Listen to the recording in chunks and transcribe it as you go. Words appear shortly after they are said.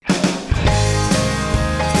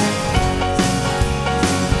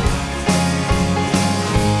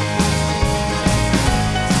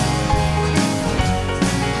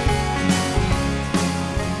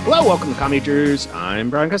welcome to Comedy Drews. I'm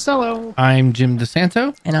Brian Costello. I'm Jim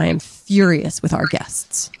DeSanto. And I am furious with our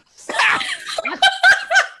guests.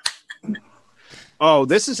 Oh,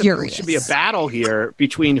 this is should be a battle here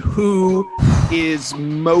between who is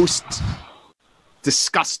most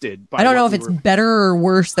disgusted by I don't know if it's better or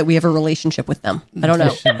worse that we have a relationship with them. I don't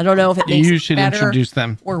know. I don't know if it makes You it should better introduce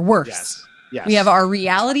them. or worse. Yes. We have our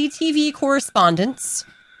reality TV correspondents,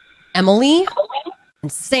 Emily and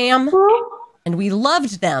Sam, and we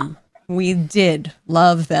loved them. We did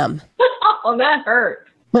love them. Oh, that hurt.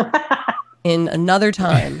 In another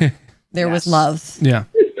time, there was love. Yeah.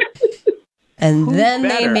 And Who then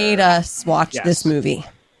better? they made us watch this movie.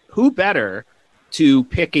 Who better to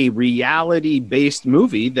pick a reality-based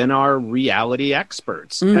movie than our reality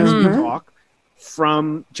experts as we talk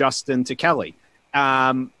from Justin to Kelly.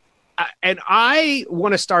 And I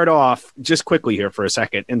want to start off just quickly here for a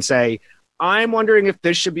second and say, I'm wondering if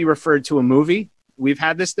this should be referred to a movie. We've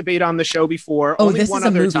had this debate on the show before. Oh, Only this one is a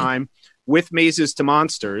other movie. time with Mazes to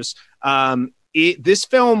Monsters. This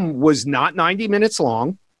film was not 90 minutes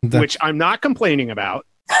long, which I'm not complaining about.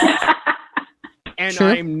 And Sure.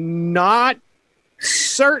 I'm not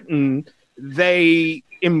certain they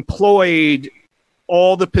employed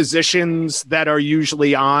all the positions that are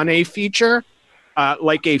usually on a feature,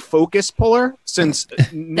 like a focus puller, since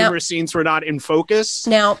numerous scenes were not in focus.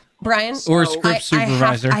 Now, Brian, Or script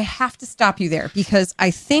supervisor. I have to stop you there because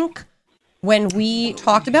I think when we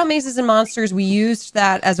talked about Mazes and Monsters, we used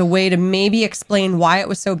that as a way to maybe explain why it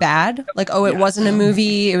was so bad. Like, oh, it wasn't a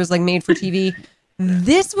movie; it was like made for TV.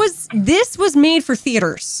 This was made for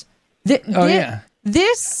theaters.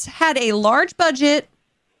 This had a large budget.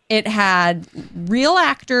 It had real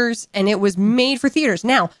actors, and it was made for theaters.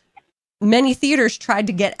 Now, many theaters tried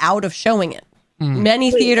to get out of showing it. Many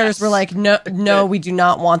theaters were like, no, we do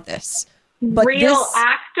not want this. But Real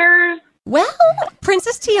actors? Well,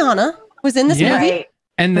 Princess Tiana was in this movie. Right.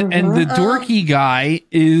 And the dorky guy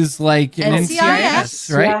is like an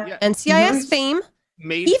NCIS, right? Yeah. NCIS fame.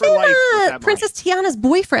 Made Even for life with that Princess Tiana's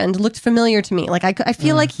boyfriend looked familiar to me. Like I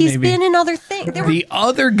feel like he's maybe. been in other things. The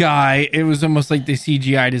other guy, it was almost like they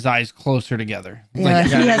CGI'd his eyes closer together. Yeah,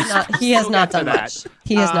 he has not We'll done get to much.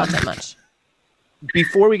 He has not done much.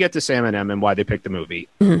 Before we get to Sam and M and why they picked the movie,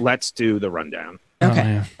 let's do the rundown. Okay. Oh,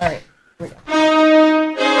 yeah. All right. Here we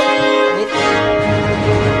go.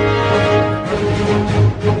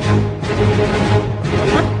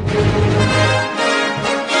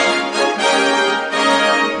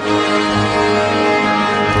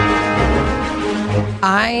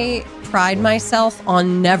 I pride myself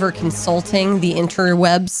on never consulting the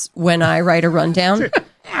interwebs when I write a rundown,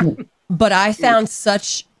 but I found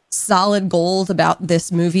such solid gold about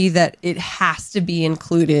this movie that it has to be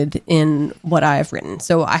included in what I have written.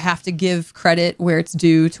 So I have to give credit where it's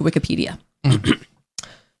due to Wikipedia.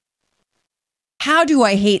 How do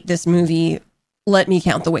I hate this movie? Let me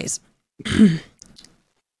count the ways.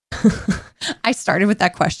 I started with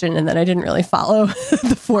that question and then I didn't really follow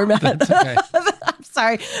the format. That's okay. I'm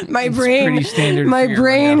sorry. My It's brain pretty standard for your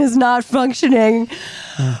brain rundown. is not functioning.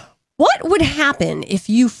 What would happen if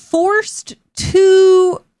you forced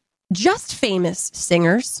two just famous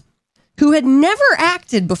singers who had never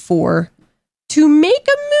acted before to make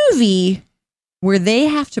a movie where they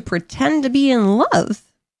have to pretend to be in love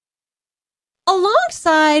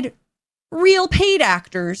alongside real paid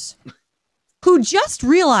actors who just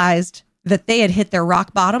realized that they had hit their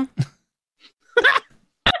rock bottom?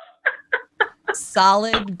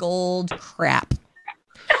 Solid gold crap.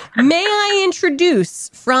 May I introduce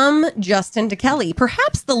from Justin to Kelly,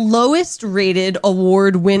 perhaps the lowest rated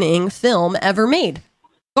award-winning film ever made,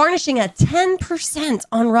 garnishing a 10%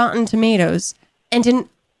 on Rotten Tomatoes and an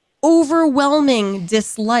overwhelming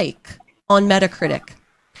dislike on Metacritic.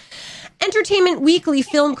 Entertainment Weekly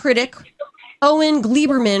film critic Owen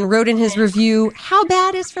Gleiberman wrote in his review, "How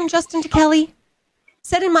bad is From Justin to Kelly?"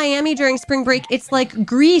 Set in Miami during spring break, it's like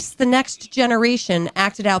Grease, the Next Generation,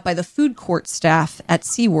 acted out by the food court staff at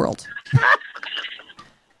SeaWorld.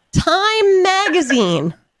 Time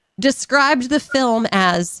magazine described the film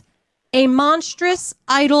as a monstrous,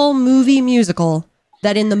 idle movie musical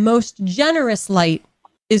that in the most generous light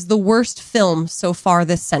is the worst film so far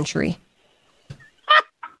this century.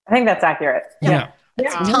 I think that's accurate. Yeah.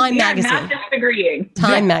 Time magazine. Not disagreeing.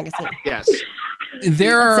 Time magazine. Yes.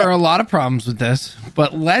 There are a lot of problems with this,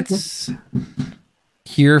 but let's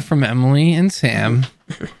hear from Emily and Sam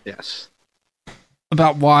Yes.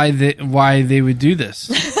 about why they would do this.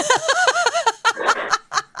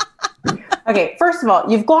 Okay, first of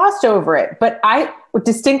all, you've glossed over it, but I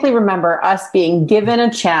distinctly remember us being given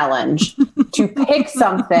a challenge to pick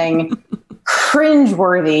something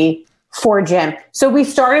cringeworthy for Jim. So we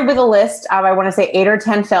started with a list of, I want to say 8 or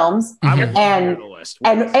 10 films. And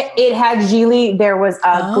it had Gigli. There was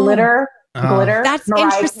Glitter. That's Mariah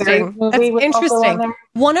interesting. Carey's movie That's was also on interesting. there.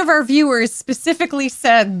 One of our viewers specifically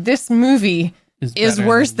said this movie is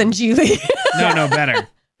worse than Gigli. No, better.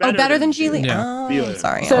 Better than Gigli? Yeah. Oh,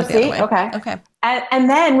 sorry. So I went the other see, way. okay. And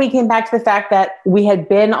then we came back to the fact that we had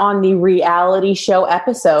been on the reality show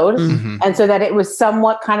episode. And so that it was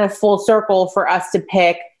somewhat kind of full circle for us to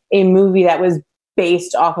pick a movie that was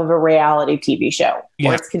based off of a reality TV show.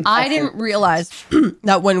 Yeah. I didn't realize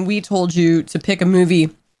that when we told you to pick a movie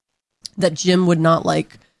that Jim would not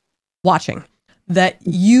like watching, that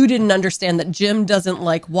you didn't understand that Jim doesn't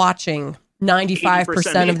like watching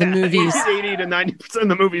 95% of the movies. 80 to 90% of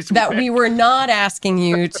the movies. That we were not asking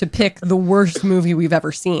you to pick the worst movie we've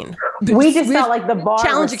ever seen. We just felt like the bar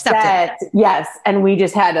challenge was accepted. set. Yes, and we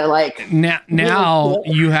just had to like. Now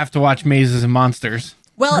you have to watch Mazes and Monsters.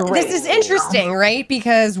 Well, Great. this is interesting, right?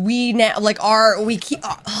 Because we now keep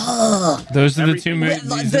Those are the two movies.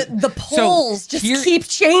 the polls So just keep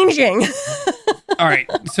changing. All right.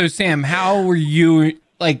 So Sam, how were you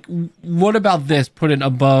like? What about this? Put it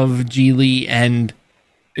above Gigli and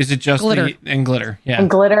is it just Glitter? and Glitter? Yeah. And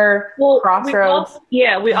Glitter, Crossroads. We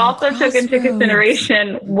also took into Crossroads.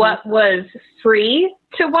 consideration what was free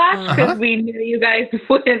to watch because we knew you guys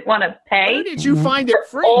wouldn't want to pay. Where did you find it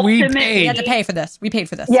free? We Ultimately- paid. We had to pay for this. We paid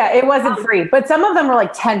for this. Yeah, it wasn't free, but some of them were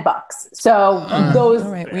like $10. So those.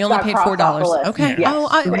 All right. We only got paid crossed off the $4. list. Okay. Yes. Oh,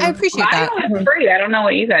 I appreciate I that. know it's free. I don't know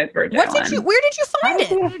what you guys were doing. Where did you I find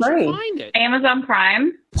didn't it? see it free. Find it. Amazon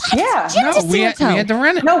Prime. Yeah. No, we had to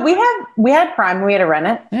rent it. No, we had Prime. We had to rent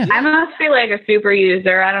it. I must be like a super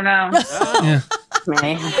user. I don't know. Yeah.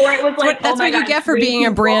 Man. Or it was like, That's oh my what you God, get for 3 being a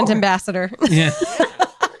people. brand ambassador. Yeah.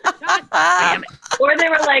 Damn it. Or they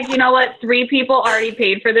were like, you know what? 3 people already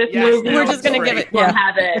paid for this Yes, movie. we're just gonna give it- We'll yeah.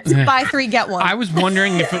 have it. Buy 3, get 1. I was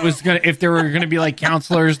wondering if there were gonna be like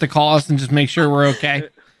counselors to call us and just make sure we're okay.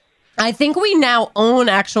 I think we now own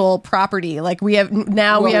actual property. Like we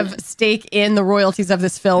have stake in the royalties of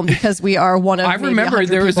this film because we are one of. I maybe remember 100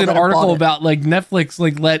 there was people an that have article bought it. about like Netflix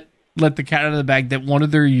like let the cat out of the bag that one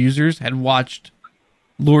of their users had watched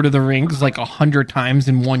Lord of the Rings like 100 times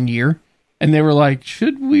in 1 year, and they were like,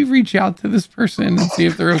 "Should we reach out to this person and see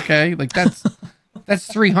if they're okay?" Like that's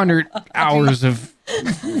 300 hours of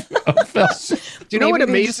film. Do you know Maybe what they're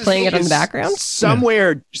amazes just playing me it in the is background?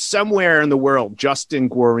 Somewhere in the world, Justin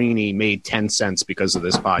Guarini made 10 cents because of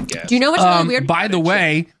this podcast. Do you know what's really weird? By the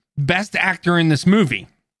way, best actor in this movie.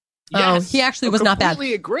 Oh, he actually was not bad.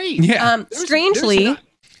 Completely agree. Yeah. Strangely,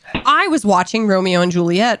 I was watching Romeo and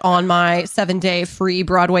Juliet on my 7-day free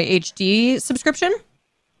Broadway HD subscription.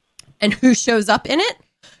 And who shows up in it?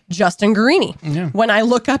 Justin Guarini. Yeah. When I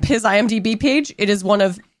look up his IMDb page, it is one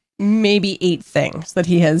of maybe 8 things that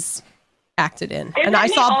he has acted in. and I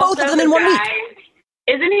saw both of them in 1 week.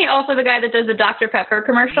 Isn't he also the guy that does the Dr. Pepper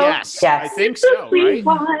commercial? Yes, Yes. I think so. Right?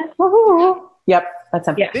 Woohoo. Yep, that's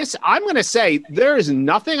him. Yeah. This, I'm going to say, there is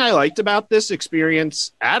nothing I liked about this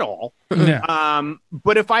experience at all. Yeah.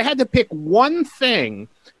 But if I had to pick one thing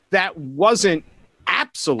that wasn't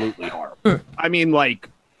absolutely horrible, I mean, like,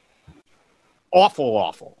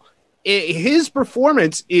 awful. His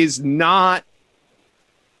performance is not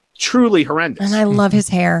truly horrendous. And I love his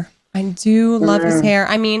hair. I do love his hair.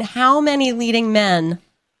 I mean, how many leading men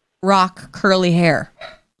rock curly hair?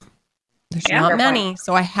 There's Yeah, not fair many,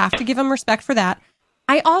 so I have to give him respect for that.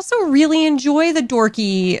 I also really enjoy the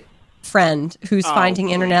dorky friend who's finding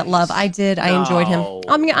internet love. I did. I enjoyed him. No.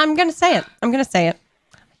 I'm going to say it. I'm going to say it.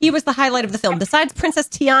 He was the highlight of the film. Besides Princess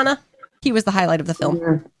Tiana, he was the highlight of the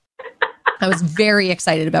film. I was very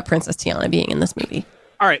excited about Princess Tiana being in this movie.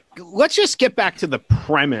 All right, let's just get back to the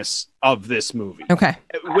premise of this movie. Okay.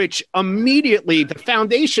 Which immediately, the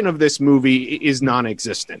foundation of this movie is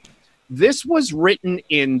non-existent. This was written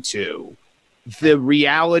into the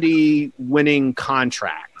reality winning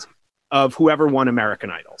contract of whoever won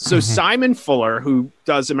American Idol. So Simon Fuller, who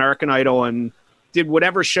does American Idol and did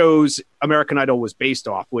whatever shows American Idol was based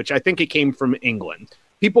off, which I think it came from England.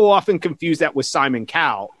 People often confuse that with Simon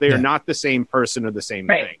Cowell. They are not the same person or the same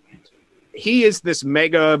thing. He is this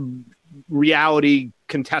mega reality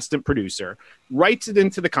contestant producer, writes it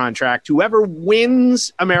into the contract. Whoever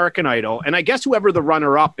wins American Idol, and I guess whoever the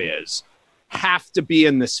runner-up is, have to be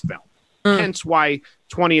in this film. Hence why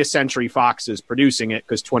 20th Century Fox is producing it,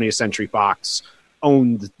 because 20th Century Fox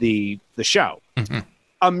owned the show.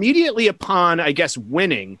 Immediately upon, I guess,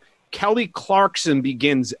 winning, Kelly Clarkson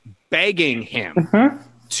begins begging him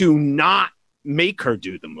to not make her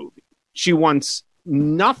do the movie. She wants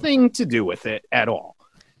nothing to do with it at all.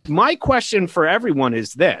 My question for everyone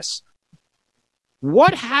is this.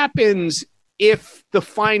 what happens if the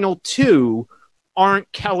final two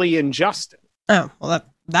aren't Kelly and Justin? Oh, well,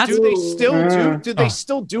 that's Do they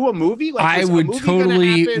still do a movie? Like, I is a would movie gonna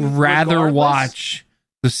totally happen rather regardless? watch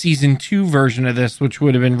the season 2 version of this, which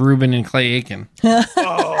would have been Ruben and Clay Aiken.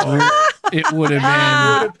 Oh, It would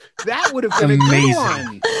have been that would have been amazing. a good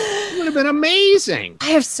one. It would have been amazing.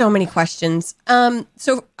 I have so many questions.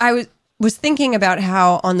 So I was thinking about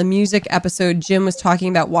how on the music episode, Jim was talking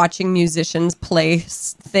about watching musicians play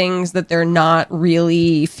things that they're not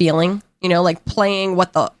really feeling, like playing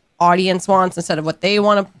what the audience wants instead of what they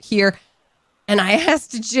want to hear. And I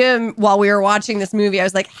asked Jim while we were watching this movie, I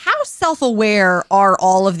was like, how self-aware are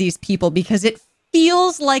all of these people? Because it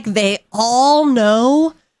feels like they all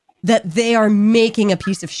know that they are making a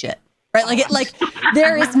piece of shit. Right? Like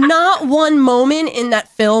there is not one moment in that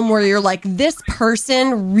film where you're like, this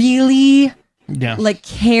person really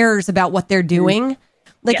cares about what they're doing.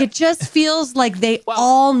 It just feels like they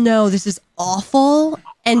all know this is awful.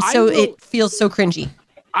 And so it feels so cringy.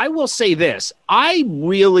 I will say this. I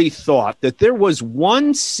really thought that there was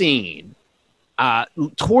one scene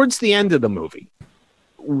towards the end of the movie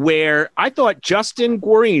where I thought Justin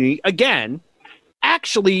Guarini, again,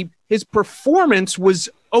 actually his performance was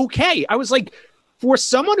okay. I was like, for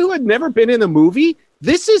someone who had never been in a movie,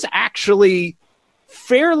 this is actually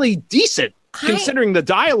fairly decent. Considering the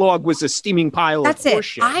dialogue was a steaming pile of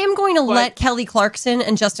horseshit. I am going to let Kelly Clarkson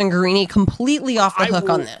and Justin Guarini completely off the hook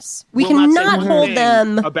on this. We cannot hold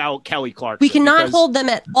them about Kelly Clarkson. We cannot hold them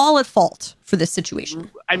at all at fault for this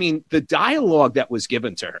situation. I mean, the dialogue that was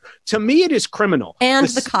given to her, to me, it is criminal. And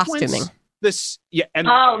the costuming.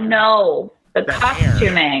 Oh no, the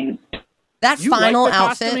costuming. That final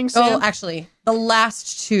outfit. Oh, actually, the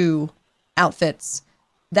last two outfits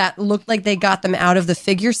that looked like they got them out of the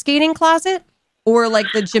figure skating closet or like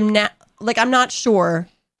the I'm not sure.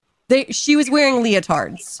 She was wearing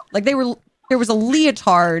leotards. There was a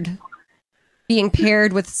leotard being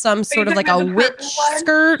paired with some sort of like a witch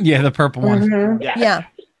skirt. Yeah, the purple one. Mm-hmm. Yeah.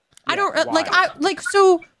 I don't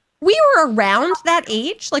so we were around that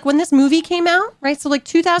age, like when this movie came out, right? So like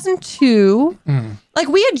 2002, like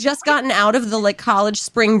we had just gotten out of the like college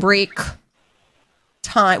spring break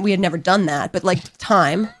time. We had never done that, but like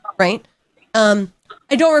time, right? I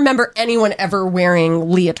don't remember anyone ever wearing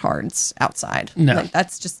leotards outside. No. Like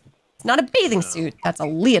that's just, it's not a bathing suit. That's a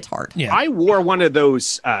leotard. Yeah. I wore one of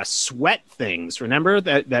those sweat things. Remember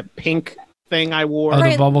that pink thing I wore? Oh,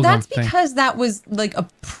 the bubble gum That's thing. because that was like a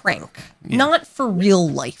prank, not for real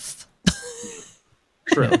life.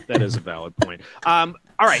 True. That is a valid point. All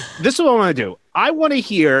right. This is what I want to do. I want to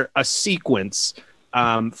hear a sequence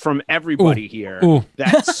from everybody here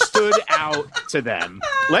that stood out to them.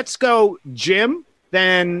 Let's go Jim,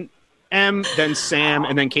 then Em, then Sam,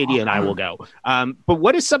 and then Katie and I will go. But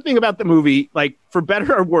what is something about the movie, like for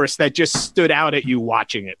better or worse, that just stood out at you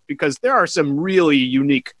watching it? Because there are some really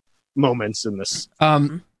unique moments in this.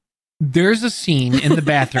 There's a scene in the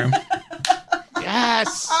bathroom.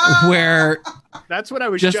 Yes. Where that's what I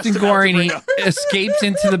was Justin Guarini escapes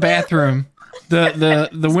into the bathroom,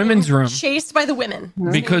 the women's room, chased by the women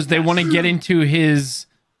because they want to get into his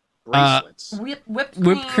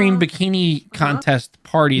whipped cream bikini contest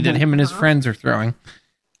party that him and his friends are throwing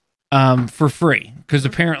for free, because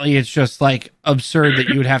apparently it's just like absurd that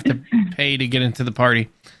you would have to pay to get into the party.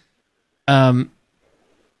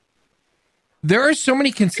 There are so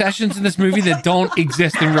many concessions in this movie that don't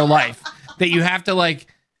exist in real life that you have to like,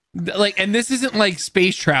 and this isn't like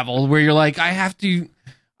space travel where you're like, I have to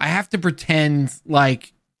pretend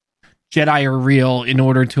like Jedi are real in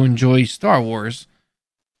order to enjoy Star Wars,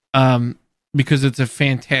 because it's a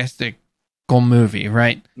fantastical movie,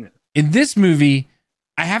 right? Yeah. In this movie,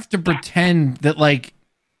 I have to pretend that like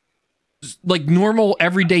normal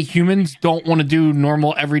everyday humans don't want to do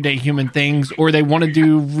normal everyday human things, or they want to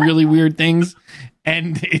do really weird things,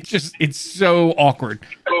 and it's so awkward.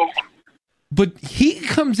 But he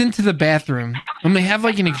comes into the bathroom and they have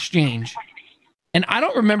like an exchange, and I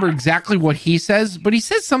don't remember exactly what he says, but he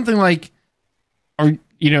says something like, "Or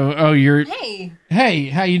you're hey,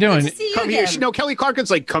 how you doing? Come here." No, Kelly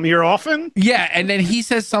Clarkson's like, "Come here often." Yeah, and then he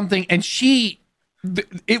says something, and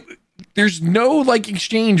there's no like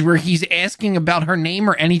exchange where he's asking about her name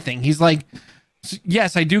or anything. He's like,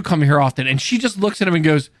 "Yes, I do come here often," and she just looks at him and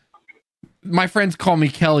goes, "My friends call me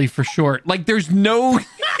Kelly for short." Like, there's no.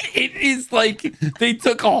 It is like they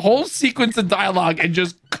took a whole sequence of dialogue and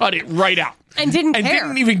just cut it right out. And didn't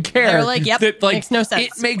even care. They're like, yep, that, like, makes no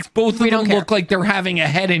sense. It makes both of them look like they're having a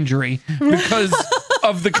head injury because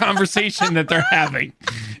of the conversation that they're having.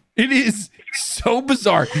 It is so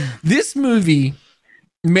bizarre. This movie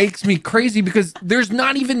makes me crazy because there's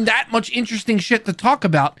not even that much interesting shit to talk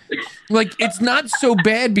about. Like, it's not so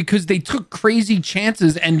bad because they took crazy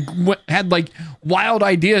chances and had like wild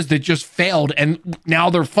ideas that just failed, and now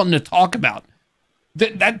they're fun to talk about.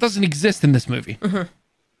 That doesn't exist in this movie.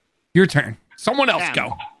 Your turn. Someone else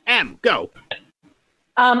go. Go.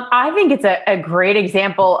 I think it's a great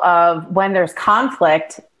example of when there's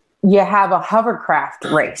conflict, you have a hovercraft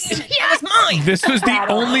race. Yes, mine. This was the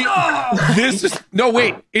only.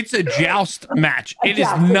 It's a joust match. It is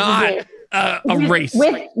not a race.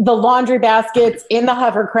 With the laundry baskets in the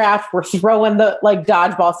hovercraft, we're throwing the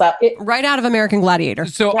dodgeball stuff. Right out of American Gladiator.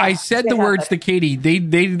 So I said the words to Katie.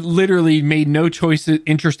 They literally made no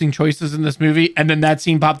interesting choices in this movie, and then that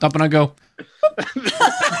scene popped up, and I go,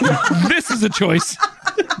 "This is a choice."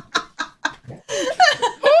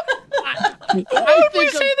 I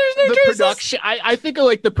think the production. I think of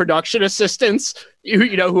like the production assistants,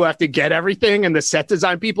 you know, who have to get everything, and the set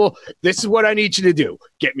design people. This is what I need you to do: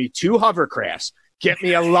 get me 2 hovercrafts, get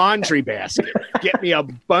me a laundry basket, get me a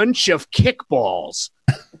bunch of kickballs.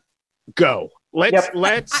 Go.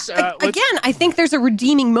 Let's. Again, I think there's a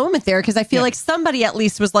redeeming moment there because I feel like somebody at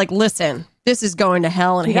least was like, "Listen, this is going to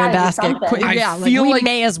hell in a handbasket." I feel we like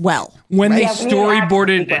may as well. When they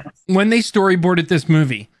storyboarded this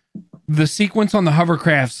movie, the sequence on the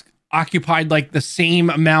hovercrafts occupied like the same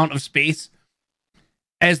amount of space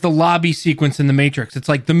as the lobby sequence in The Matrix. It's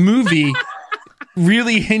like the movie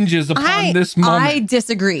really hinges upon this moment. I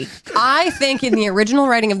disagree. I think in the original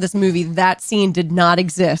writing of this movie, that scene did not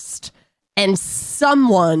exist. And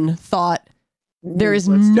someone thought there is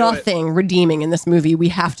nothing redeeming in this movie. We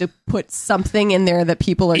have to put something in there that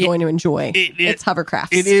people are going to enjoy. It's hovercrafts.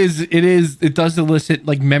 It does elicit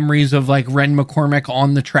like memories of like Ren McCormack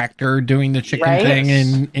on the tractor doing the chicken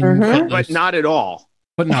thing, but not at all.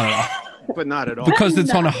 But not at all. Because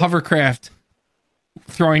it's on a hovercraft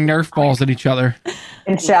throwing Nerf balls at each other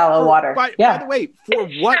in shallow water. By the way, for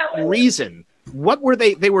what reason? What were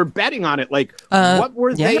they? They were betting on it. Like, what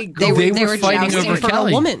were they? They were fighting over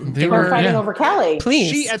Kelly. They were fighting over Kelly.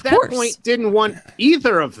 Please, she at that point didn't want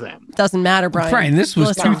either of them. Doesn't matter, Brian. This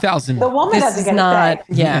was 2000. The woman doesn't get not.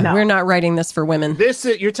 We're not writing this for women.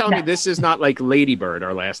 You're telling me this is not like Lady Bird,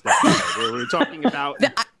 our last episode, where we were talking about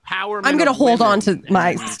empowerment. I'm going to hold on to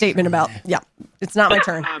my statement about. It's not my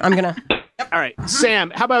turn. I'm going to. All right,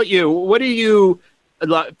 Sam. How about you? What do you?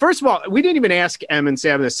 First of all, we didn't even ask Em and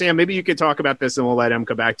Sam this. Sam, maybe you could talk about this and we'll let Em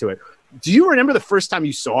come back to it. Do you remember the first time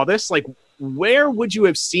you saw this? Like, where would you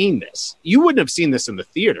have seen this? You wouldn't have seen this in the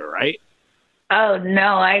theater, right? Oh,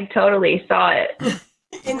 no, I totally saw it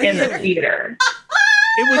in the theater.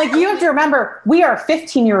 It was like, you have to remember, we are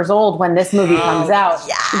 15 years old when this movie comes out.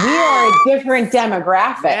 Yeah. We are a different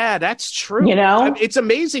demographic. Yeah, that's true. You know? It's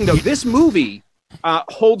amazing, though. This movie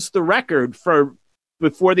holds the record for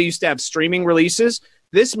before they used to have streaming releases.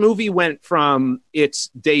 This movie went from its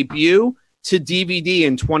debut to DVD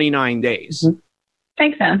in 29 days.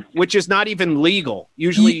 Makes sense. Which is not even legal.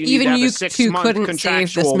 Usually you need to have a 6-month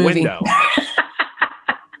contractual window.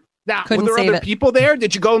 Now, were there other people there?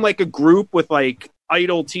 Did you go in like a group with like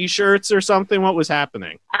Idol t-shirts or something? What was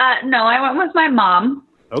happening? No, I went with my mom.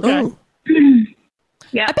 Okay.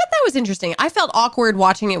 Yeah. I bet that was interesting. I felt awkward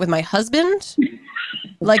watching it with my husband.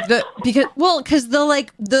 There's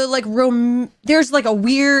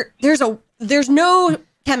no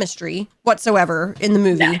chemistry whatsoever in the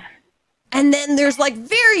movie. Yeah. And then there's like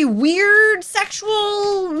very weird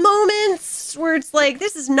sexual moments where it's like,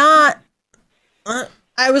 this is not,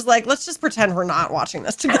 I was like, let's just pretend we're not watching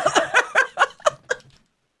this together.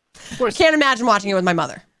 Of course. Can't imagine watching it with my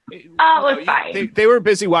mother. It was fine. They were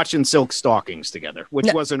busy watching Silk Stockings together,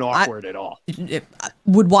 which wasn't awkward at all. I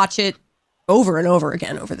would watch it over and over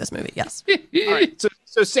again over this movie. Yes. All right.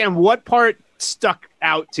 So Sam, what part stuck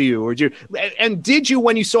out to you? Or did you,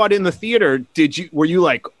 when you saw it in the theater, were you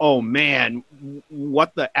like, oh man,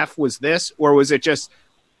 what the F was this? Or was it just,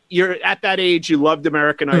 you're at that age, you loved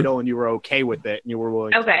American Idol and you were okay with it and you were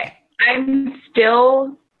willing Okay. I'm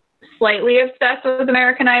still slightly obsessed with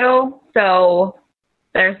American Idol. So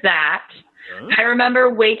there's that. I remember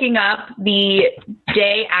waking up the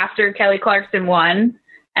day after Kelly Clarkson won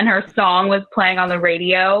and her song was playing on the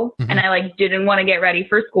radio and I like didn't want to get ready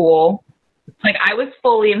for school. Like I was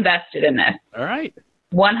fully invested in this. All right.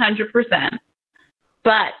 100%.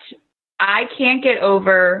 But I can't get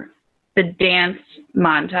over the dance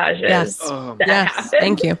montages. Yes. Happened.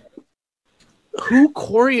 Thank you. Who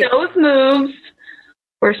choreographed those moves?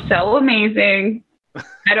 Were so amazing.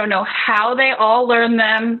 I don't know how they all learned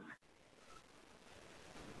them.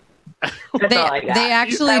 They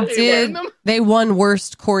actually did. They won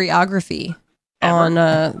worst choreography on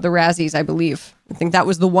the Razzies, I believe, I think that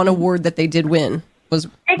was the one award that they did win. It's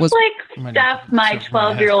like stuff my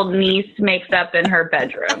 12-year-old niece makes up in her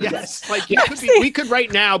bedroom. Yes, like we could right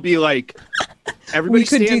now be like, everybody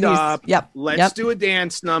stand up. Yep. Let's do a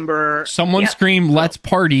dance number. Someone scream, "Let's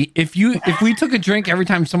party!" If we took a drink every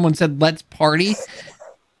time someone said "Let's party,"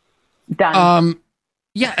 Done.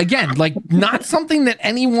 yeah, again, like not something that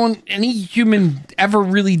any human ever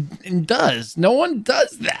really does. No one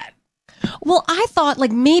does that. Well, I thought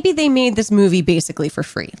like maybe they made this movie basically for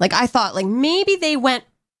free. Like I thought like maybe they went.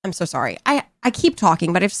 I'm so sorry. I keep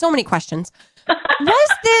talking, but I have so many questions. Was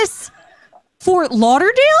this Fort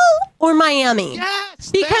Lauderdale or Miami?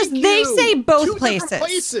 Yes, because they say both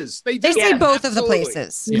places. They say both of the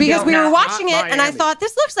places. Because we were watching it and I thought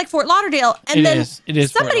this looks like Fort Lauderdale. And then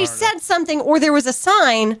somebody said something or there was a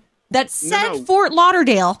sign that said Fort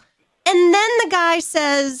Lauderdale. And then the guy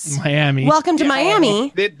says, Miami. Welcome to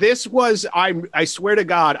Miami. This was, I swear to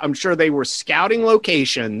God, I'm sure they were scouting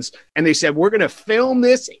locations and they said, we're going to film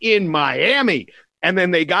this in Miami. And then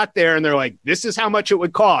they got there and they're like, this is how much it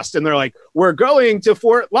would cost. And they're like, we're going to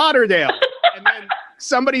Fort Lauderdale. And then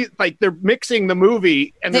somebody, like, they're mixing the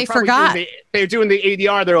movie and they forgot. They're doing the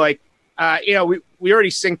ADR. They're like, we already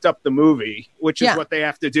synced up the movie, which is what they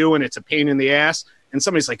have to do. And it's a pain in the ass. And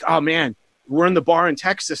somebody's like, oh, man. We're in the bar in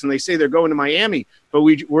Texas, and they say they're going to Miami, but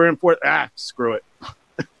we're in Fort. Screw it.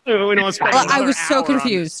 I was so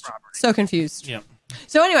confused. So confused. Yeah.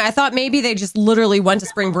 So anyway, I thought maybe they just literally went to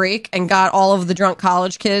spring break and got all of the drunk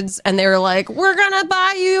college kids, and they were like, "We're gonna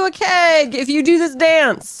buy you a keg if you do this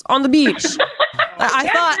dance on the beach." I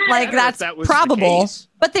thought like that's probable,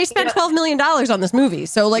 but they spent $12 million on this movie,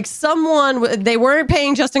 so like they weren't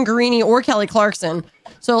paying Justin Guarini or Kelly Clarkson,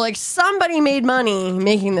 so like somebody made money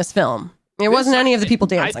making this film. It wasn't any of the people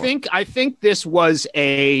dancing. I think this was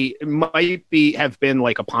have been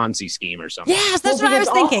like a Ponzi scheme or something. Yes, that's what I was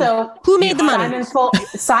thinking. Who made the money?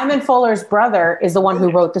 Simon Fuller's brother is the one who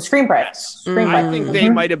wrote the screenplay. I think they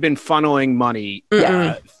might have been funneling money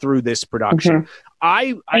through this production.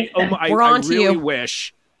 I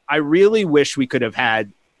really wish we could have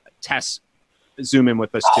had Tess zoom in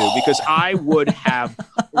with us too, because I would have.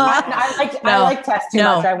 I like Tess too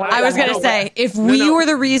much. I was going to say, if we were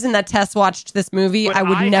the reason that Tess watched this movie, I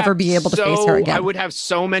would never be able to face her again. I would have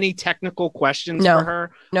so many technical questions for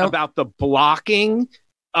her about the blocking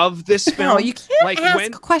of this film. No, you can't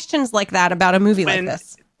ask questions like that about a movie like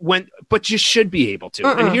this. But you should be able to.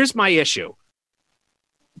 And here's my issue.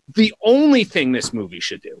 The only thing this movie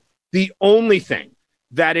should do, the only thing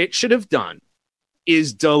that it should have done,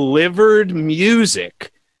 is delivered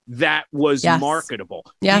music that was marketable.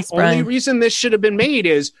 Yes, the only reason this should have been made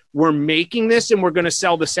is we're making this and we're going to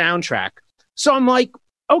sell the soundtrack. So I'm like,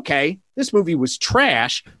 okay, this movie was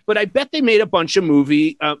trash, but I bet they made a bunch of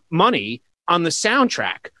money on the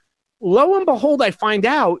soundtrack. Lo and behold, I find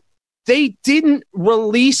out they didn't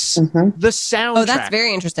release the soundtrack. Oh, that's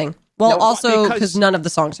very interesting. Well, also because none of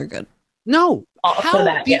the songs are good. No.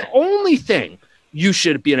 The only thing you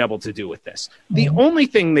should have been able to do with this, the only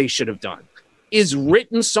thing they should have done is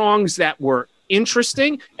written songs that were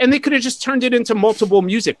interesting, and they could have just turned it into multiple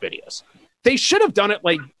music videos. They should have done it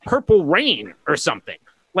like Purple Rain or something.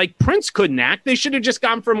 Like Prince couldn't act. They should have just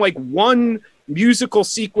gone from like one musical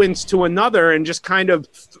sequence to another and just kind of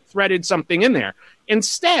threaded something in there.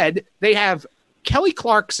 Instead, they have Kelly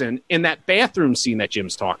Clarkson in that bathroom scene that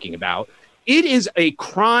Jim's talking about. It is a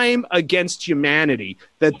crime against humanity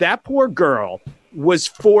that poor girl was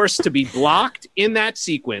forced to be blocked in that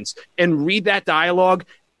sequence and read that dialogue.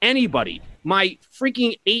 Anybody, my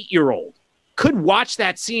freaking 8-year-old, could watch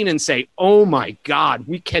that scene and say, oh my God,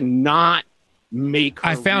 we cannot make her.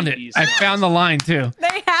 I found it. I found the line too.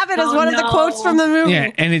 They have it as one of the quotes from the movie.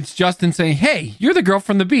 Yeah, and it's Justin saying, hey, you're the girl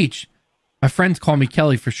from the beach. My friends call me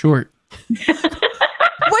Kelly for short. What's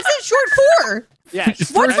it short for?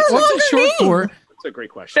 Yes. What's it short for? That's a great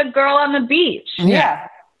question. The girl on the beach. Yeah.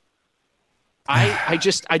 I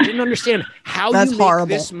didn't understand how That's you make horrible.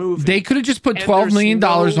 this movie. They could have just put $12 million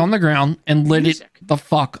on the ground and lit it the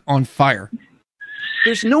fuck on fire.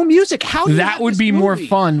 There's no music. How that would be more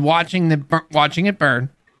fun watching it burn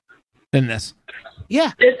than this.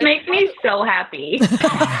 Yeah. This makes me so happy.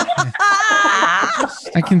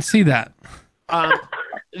 I can see that.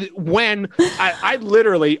 When I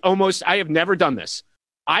literally I have never done this.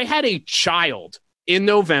 I had a child in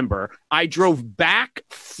November. I drove back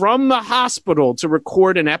from the hospital to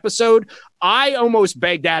record an episode. I almost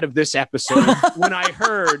begged out of this episode when I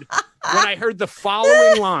heard the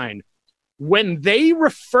following line. When they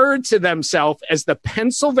referred to themselves as the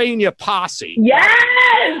Pennsylvania Posse.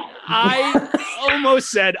 Yes! I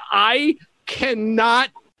almost said, I cannot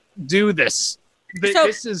do this.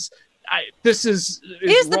 This is this is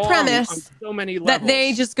the wrong premise on so many levels. that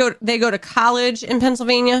they just go to college in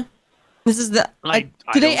Pennsylvania. This is the they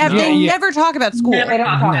don't know. they never talk about school. They don't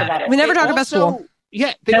talk about it. We never They talk about also- school.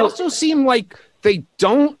 Yeah, they also seem like they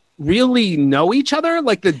don't really know each other.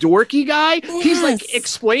 Like the dorky guy, he's like Yes.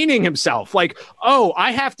 explaining himself. Like, oh,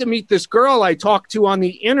 I have to meet this girl I talked to on the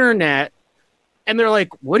internet. And they're like,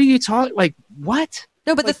 what are you talking? Like, what?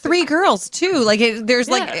 No, but the three girls too. Like, there's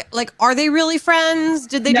Yeah. like, are they really friends?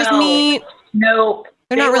 Did they just meet? No,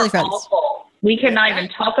 They're they not really were friends. awful. We cannot even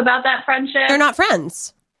talk about that friendship. They're not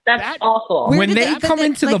friends. That's That- awful. Where When did they they- come they-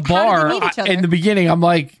 into like, the how did they bar meet each other? in the beginning, I'm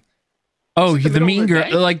like, oh, It's the the middle mean of the girl.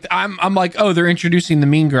 day. Like I'm like, oh, they're introducing the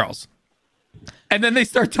mean girls. And then they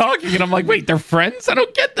start talking, and I'm like, wait, they're friends? I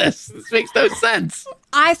don't get this. This makes no sense.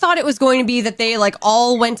 I thought it was going to be that they like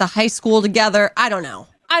all went to high school together. I don't know.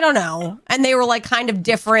 And they were like kind of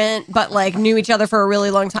different, but like knew each other for a really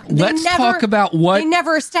long time. Let's talk about what they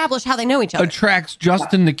never established how they know each other. attracts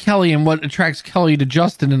Justin to Kelly and what attracts Kelly to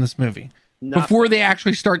Justin in this movie. Nothing. Before they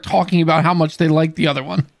actually start talking about how much they like the other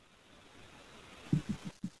one.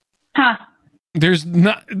 Huh. There's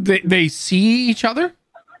not they see each other?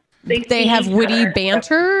 They see have each witty other.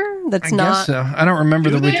 banter. That's I not. guess so. I don't remember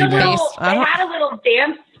the Do they? witty They had a dance. little- they had a little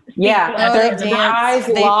dance. Yeah, Oh, their they eyes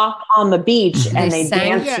danced. lock on the beach and They they sang.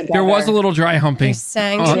 dance Yeah, together. There was a little dry They humping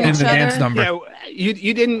sang to in each the other. dance number. Yeah,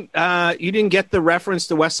 you didn't get the reference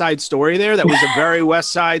to West Side Story there. That was a very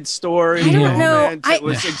West Side Story. I don't know. moment. It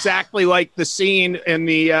was exactly like the scene in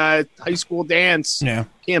the high school dance. Yeah.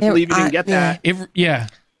 Can't believe you didn't get that. Yeah.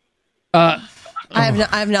 I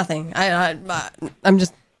have nothing. I'm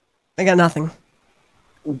just. I got nothing.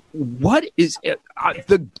 What is it?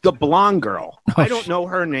 The blonde girl? I don't know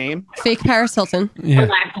her name. Fake Paris Hilton. Yeah.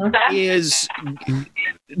 Alexa. Is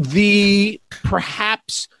the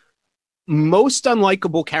perhaps most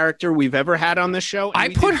unlikable character we've ever had on this show. And I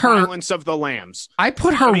we put did her- Silence of the Lambs. I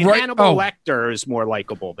put her I mean, right. Hannibal Oh, Lecter is more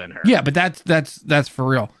likable than her. yeah, but that's for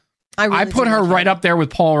real. I put her right up there with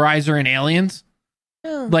Paul Reiser in Aliens.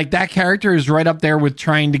 Oh. Like that character is right up there with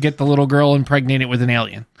trying to get the little girl impregnated with an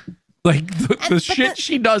alien. Like the shit then-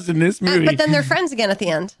 she does in this movie. But then they're friends again at the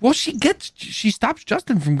end. well, she stops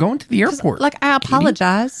Justin from going to the airport. Like I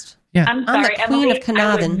apologized. yeah. I'm I'm the sorry, queen Emily. of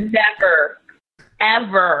Carnarvon. I would never,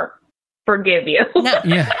 ever forgive you. No.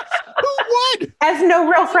 Yeah. Who would? As no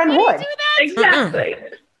real friend would. Exactly.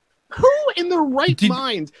 Who in their right Did-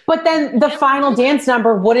 mind? But then the final dance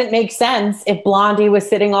number wouldn't make sense if Blondie was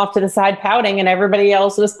sitting off to the side pouting and everybody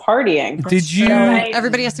else was partying. Did you Right.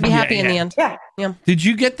 Everybody has to be Yeah, happy in the yeah. end. Yeah. did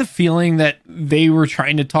you get the feeling that they were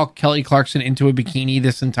trying to talk Kelly Clarkson into a bikini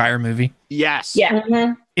this entire movie? Yes. Yeah.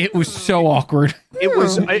 Mhm. It was so awkward. It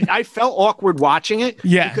was. I felt awkward watching it.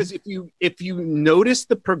 Yeah. Because if you notice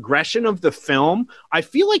the progression of the film, I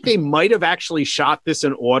feel like they might have actually shot this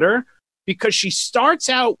in order because she starts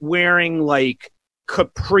out wearing like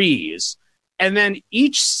capris. And then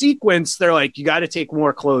each sequence, they're like, you got to take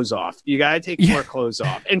more clothes off. You got to take more clothes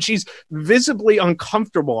off. And she's visibly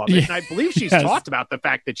uncomfortable of it. Yeah. And I believe she's Yes. talked about the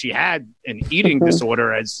fact that she had an eating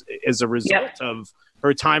disorder as a result of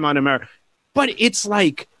her time on America. But it's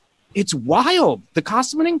like, it's wild. The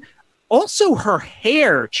costuming. Also, her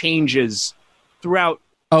hair changes throughout.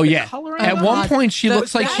 Oh the yeah. coloring At of one it. point, she The-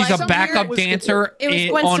 looks like that she's a lights backup was- dancer It was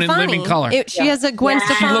Gwen on In Stefani. Living Color. She has a Gwen Yeah.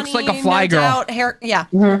 Stefani. She looks like a fly no girl. doubt, hair, yeah.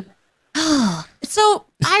 Mhm. So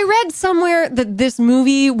I read somewhere that this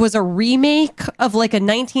movie was a remake of like a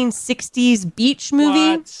 1960s beach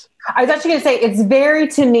movie. What? I was actually going to say it's very,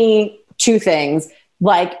 to me, two things.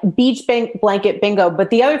 Like beach blanket bingo. But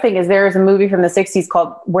the other thing is there is a movie from the 60s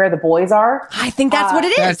called Where the Boys Are. I think that's what it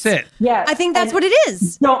is. That's it. Yeah. I think that's what it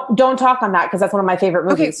is. Don't talk on that because that's one of my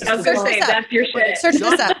favorite Okay, movies. I was going to say, Search this up. that's your shit. Search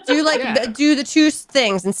this up. Do like Yeah. do the two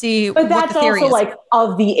things and see But what that's the theory also is. like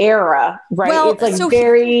of the era, right? Well, it's like so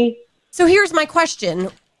very. So here's my question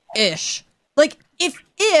ish. Like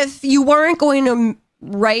if you weren't going to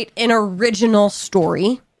write an original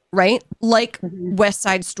story, right? Like West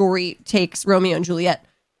Side Story takes Romeo and Juliet.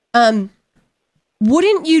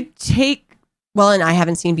 Wouldn't you take and I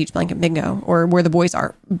haven't seen Beach Blanket Bingo or Where the Boys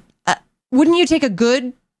Are. Wouldn't you take a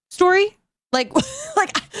good story? Like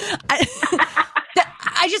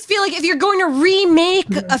I just feel like if you're going to remake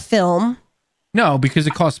a film, No, because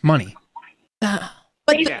it costs money. but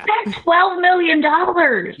They the- spent $12 million.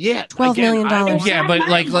 Yeah, $12 million. Yeah,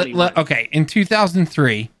 but okay, in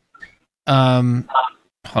 2003, hold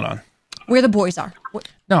on. Where the Boys Are.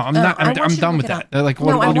 No, I'm Oh, not. I want I'm you to done look with it that. up. They're like, No,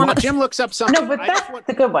 what, I what do you wanna- want? Jim looks up something. No, but that's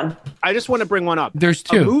a good one. I just want to bring one up. There's A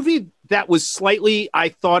two. movie that was slightly, I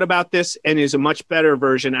thought about this and is a much better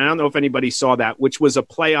version. I don't know if anybody saw that, which was a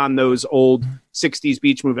play on those old 60s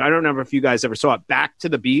beach movies. I don't remember if you guys ever saw it. Back to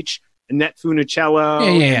the Beach. Annette Funicello,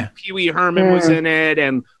 and Pee Wee Herman was in it,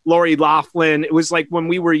 and Lori Loughlin. It was like when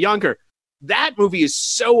we were younger. That movie is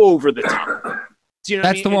so over the top. Do you know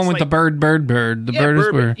That's the one with the bird. The bird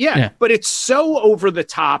is where. Yeah, but it's so over the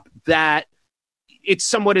top that it's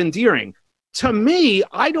somewhat endearing. To me,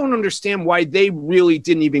 I don't understand why they really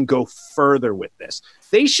didn't even go further with this.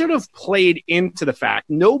 They should have played into the fact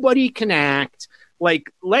nobody can act.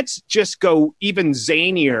 Like, let's just go even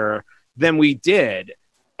zanier than we did.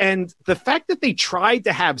 And the fact that they tried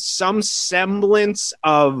to have some semblance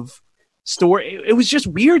of story, it was just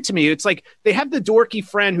weird to me. It's like they have the dorky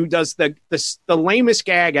friend who does the lamest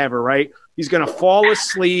gag ever, right? He's going to fall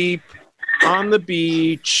asleep on the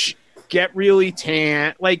beach, get really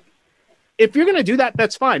tan. Like, if you're going to do that,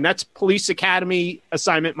 that's fine. That's Police Academy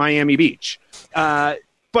assignment Miami Beach.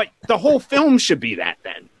 But the whole film should be that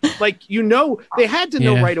then. Like, they had to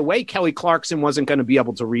know right away Kelly Clarkson wasn't going to be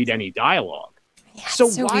able to read any dialogue. Yeah, so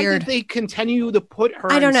why weird. did they continue to put her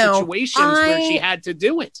in situations where she had to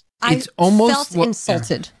do it? I felt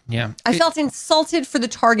insulted. Yeah. I felt insulted for the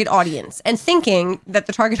target audience and thinking that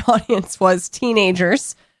the target audience was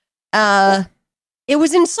teenagers. It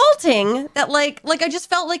was insulting that like I just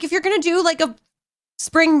felt like if you're going to do like a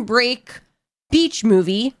spring break beach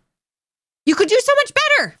movie, you could do so much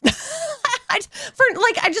better.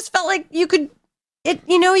 I just felt like you could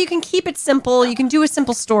you can keep it simple, you can do a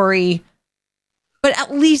simple story, but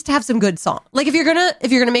at least have some good songs. Like if you're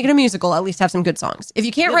gonna make it a musical, at least have some good songs. If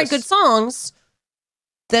you can't write good songs,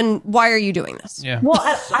 then why are you doing this? Yeah. Well,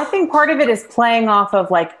 I think part of it is playing off of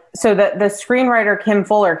so the screenwriter Kim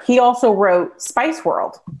Fuller, he also wrote Spice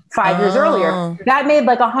World 5 years earlier. That made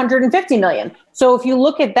like $150 million. So if you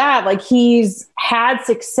look at that, like he's had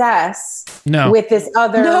success with this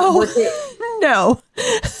other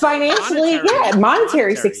financially,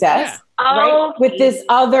 monetary success. Yeah. Right? With this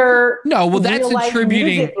other that's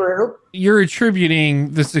attributing group. You're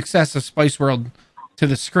attributing the success of Spice World to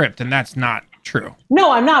the script, and that's not true.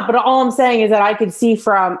 No, I'm not. But all I'm saying is that I could see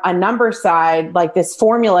from a number side, like this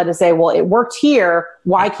formula to say, well, it worked here.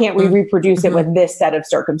 Why can't we reproduce it with this set of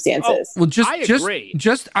circumstances? Well, I agree.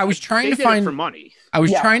 I was trying to find for money. I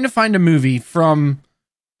was trying to find a movie from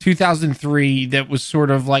 2003 that was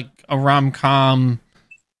sort of like a rom-com-esque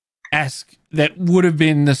that would have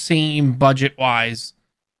been the same budget-wise.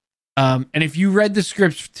 And if you read the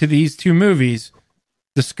scripts to these two movies,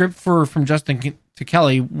 the script from Justin to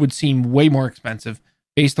Kelly would seem way more expensive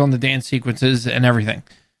based on the dance sequences and everything.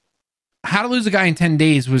 How to Lose a Guy in 10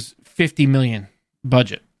 Days was $50 million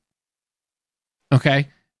budget. Okay.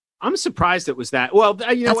 I'm surprised it was that. Well,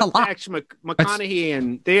 you know what? Actually, McConaughey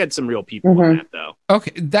and they had some real people on that, though.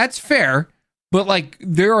 Okay, that's fair. But like,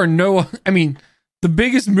 there are no. I mean, the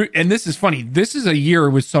biggest, and this is funny. This is a year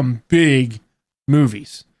with some big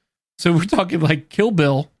movies. So we're talking like Kill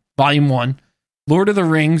Bill, Volume 1, Lord of the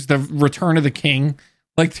Rings, The Return of the King.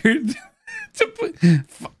 Like to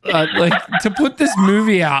put this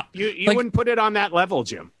movie out, you wouldn't put it on that level,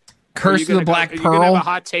 Jim. Curse of the Black Pearl. You have a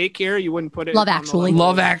hot take here. You wouldn't put it. Love Actually.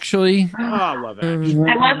 Love Actually. Oh, Love Actually.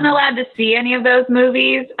 I wasn't allowed to see any of those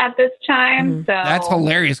movies at this time, so that's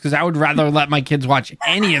hilarious because I would rather let my kids watch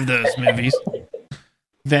any of those movies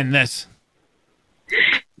than this.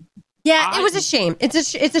 Yeah, it was a shame.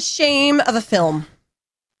 It's a shame of a film.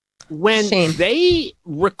 When they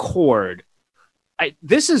record,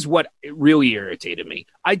 this is what really irritated me.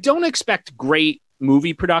 I don't expect great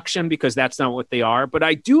movie production because that's not what they are, but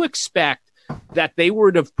I do expect that they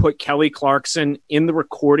would have put Kelly Clarkson in the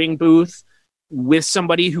recording booth with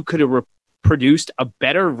somebody who could have produced a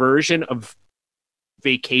better version of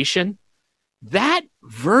Vacation. That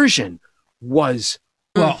version was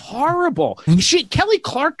horrible. Kelly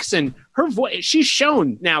Clarkson, her voice, she's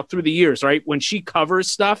shown now through the years, right? When she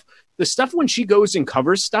covers stuff, the stuff when she goes and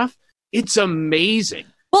covers stuff, it's amazing.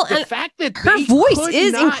 Well, the fact that her voice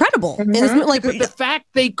is incredible. Like the fact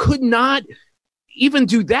they could not even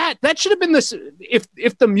do that should have been this.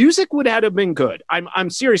 If the music would have been good, I'm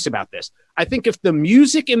serious about this. I think if the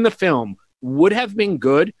music in the film would have been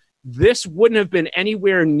good, this wouldn't have been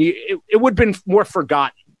anywhere near. It would have been more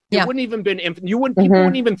forgotten. It wouldn't even been. People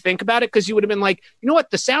wouldn't even think about it because you would have been like, you know what,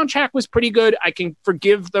 the soundtrack was pretty good. I can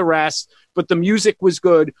forgive the rest, but the music was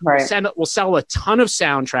good. Right. We'll sell a ton of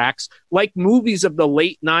soundtracks, like movies of the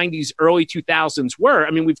late '90s, early 2000s were.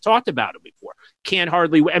 I mean, we've talked about it before.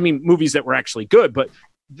 Movies that were actually good, but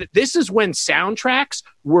this is when soundtracks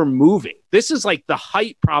were moving. This is like the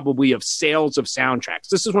height probably of sales of soundtracks.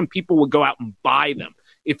 This is when people would go out and buy them.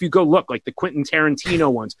 If you go look, like the Quentin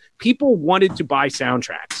Tarantino ones, people wanted to buy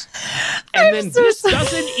soundtracks. And then this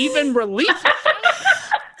doesn't even release it.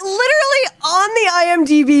 Literally on the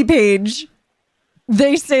IMDb page,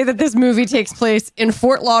 They say that this movie takes place in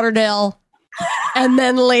Fort Lauderdale and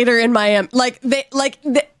then later in Miami.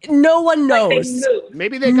 No one knows.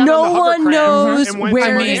 Maybe they got No on the one hovercraft knows and went to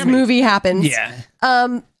where this Miami. movie happens. Yeah.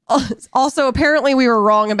 Also, apparently we were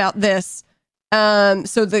wrong about this.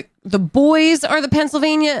 So the boys are the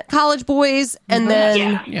Pennsylvania college boys, and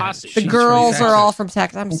then the girls are all from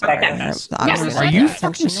Texas. I'm sorry. Yes. Are you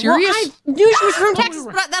fucking serious? Well, I knew she was from Texas,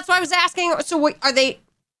 but that's why I was asking. So what, are they?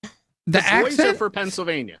 The Boys are accent? for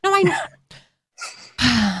Pennsylvania. No, I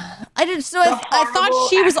didn't. So I thought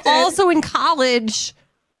she was also in college,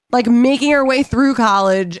 like making her way through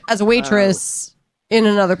college as a waitress in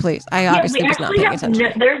another place. I obviously was not paying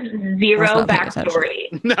attention. There's zero not paying attention.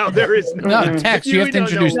 backstory. No, there is No, Tex. You have to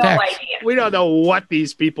introduce No Tex. idea. We don't know what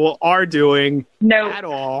these people are doing No. at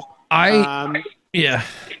all. Yeah.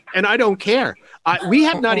 And I don't care. We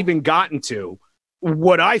have not even gotten to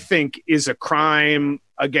what I think is a crime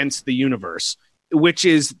against the universe, which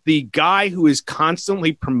is the guy who is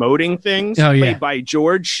constantly promoting things, played by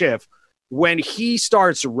George Schiff, when he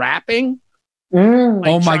starts rapping.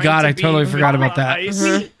 Oh my God, I totally forgot about that. You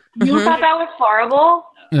thought that was horrible?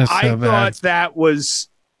 That's I so bad. thought that was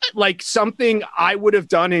like something I would have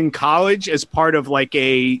done in college as part of like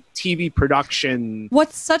a TV production.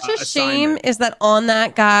 What's such a shame assignment. is that on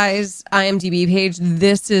that guy's IMDb page,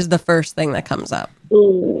 this is the first thing that comes up.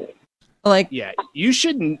 Ooh. Like, Yeah, you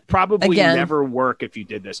shouldn't probably Again, never work if you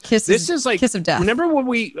did this. kiss This is like kiss of death. Remember when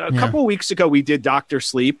a couple of weeks ago we did Dr.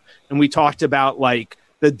 Sleep and we talked about like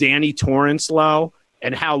the Danny Torrance low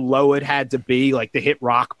and how low it had to be, like to hit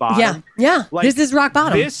rock bottom. Yeah. Like, This is rock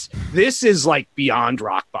bottom. This is like beyond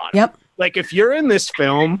rock bottom. Yep. Like if you're in this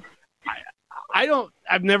film,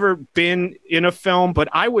 I've never been in a film, but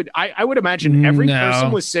I would imagine every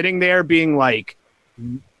person was sitting there being like,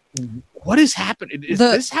 what is happening? Is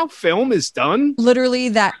this how film is done? Literally,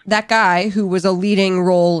 that guy who was a leading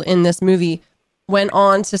role in this movie went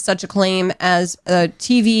on to such acclaim as a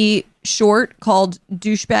TV short called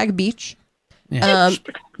Douchebag Beach. Yeah.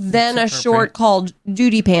 Then a short called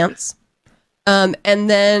Duty Pants. And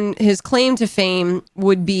then his claim to fame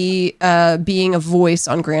would be being a voice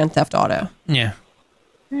on Grand Theft Auto. Yeah.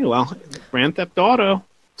 Hey, well, Grand Theft Auto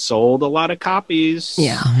sold a lot of copies.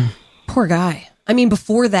 Yeah. Poor guy. I mean,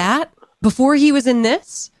 before that, before he was in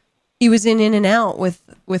this, he was in In and Out with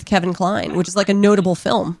Kevin Kline, which is like a notable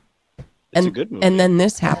film. It's a good movie. And then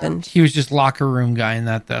this happened. He was just locker room guy in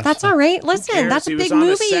that, though. That's all right. Listen, cares? that's a He was big on a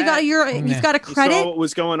movie. You set. got you've got a You credit. saw what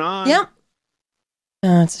was going on. Yep.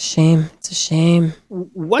 Oh, it's a shame. It's a shame.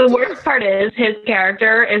 What The worst part is his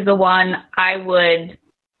character is the one I would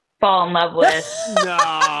fall in love with No.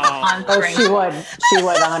 on Oh, Spring. she would. She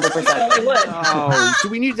would 100%. She would. Oh, do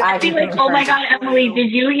we need to? I'd be like, oh my God, Emily,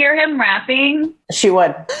 did you hear him rapping? She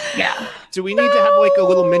would. Yeah. Do we need to have like a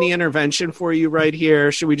little mini intervention for you right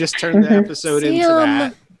here? Should we just turn the episode into Sam.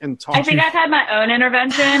 that and talk? I think I've had my own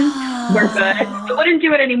intervention. We're good. I wouldn't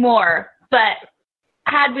do it anymore. But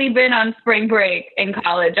had we been on spring break in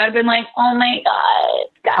college, I'd been like, oh my God,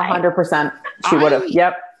 guys. 100%. She would have.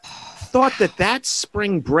 Yep. thought that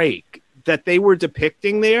spring break that they were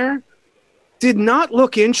depicting there did not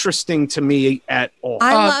look interesting to me at all.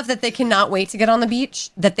 I love that they cannot wait to get on the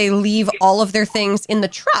beach, that they leave all of their things in the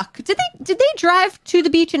truck. Did they drive to the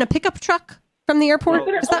beach in a pickup truck from the airport?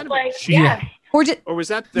 Well, Is that, like, Yeah. or did or was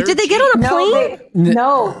that their they get on a plane?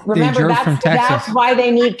 No. Remember, drove from Texas. that's why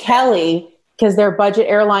they need Kelly, because their budget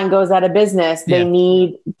airline goes out of business. They Yeah.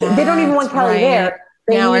 need. They don't even want That's Kelly right. there.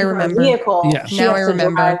 They Now need I her remember. vehicle. Yeah. She Now has I to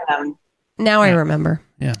remember. drive them. Now I remember.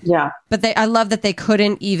 Yeah. But I love that they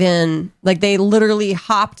couldn't even, like, they literally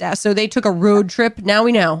hopped out. So they took a road trip. Now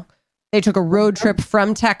we know. They took a road trip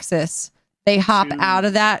from Texas. They hop out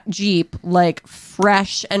of that Jeep, like,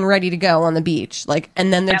 fresh and ready to go on the beach. Like,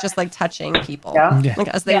 and then they're just, like, touching people. Yeah. Yeah. Like,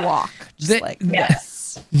 as they walk. Just They- like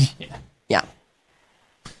this. Yeah.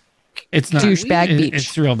 It's not Douchebag beach.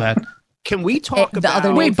 It's real bad. Can we talk The about?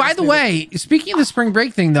 other Wait, by the way, speaking of the spring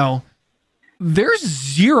break thing, though, there's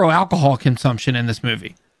zero alcohol consumption in this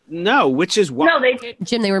movie. No, which is why. No, they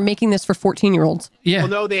Jim, they were making this for 14-year-olds. Yeah, Well,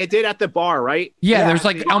 no, they did at the bar, right? yeah. There's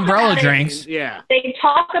like umbrella drinks. Yeah. they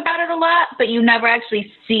talk about it a lot, but you never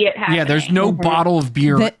actually see it happen. Yeah, there's no bottle of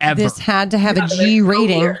beer ever. This had to have a No, G there's no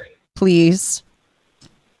rating, beer. please.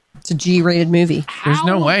 It's a G-rated movie. There's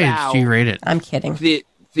no How way it's about G-rated. I'm kidding.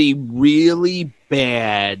 the really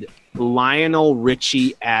bad Lionel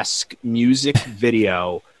Richie-esque music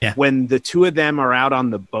video Yeah. when the two of them are out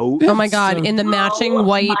on the boat. Oh my God! In the matching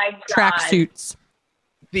white my God. tracksuits.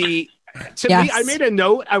 To Yes. me, I made a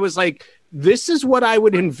note. I was like, this is what I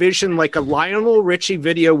would envision like a Lionel Richie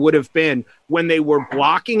video would have been when they were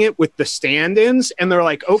blocking it with the stand-ins, and they're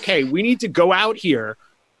like, okay, we need to go out here.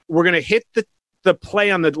 We're going to hit the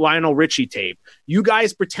play on the Lionel Richie tape. You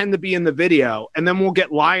guys pretend to be in the video, and then we'll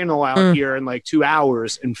get Lionel out here in like 2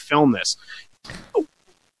 hours and film this.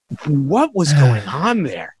 What was going on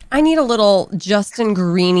there? I need a little Justin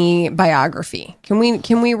Guarini biography. Can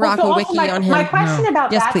we rock a wiki on him? My question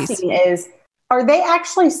about Yes, that please. scene is, are they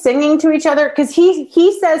actually singing to each other? Because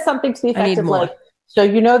he says something to the effect of like, so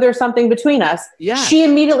there's something between us. Yeah. She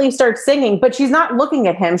immediately starts singing, but she's not looking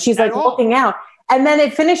at him. She's like looking out. And then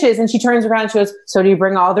it finishes and she turns around and she goes, so do you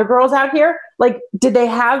bring all the girls out here? Like, did they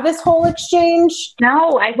have this whole exchange?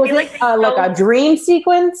 No, I feel Was it like a dream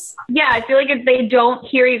sequence? Yeah, I feel like if they don't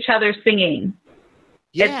hear each other singing,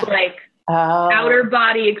 Yeah. it's like outer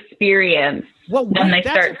body experience when they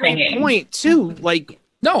start singing. Point too, like.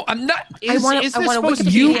 No, I'm not. Is this supposed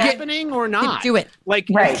to be happening or not? Do it. Like,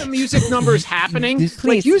 if the music number is happening,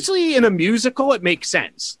 like usually in a musical, it makes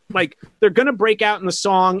sense. Like, they're going to break out in the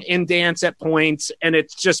song and dance at points, and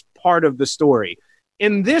it's just part of the story.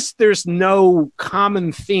 In this, there's no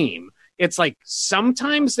common theme. It's like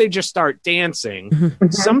sometimes they just start dancing.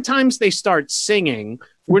 Sometimes they start singing.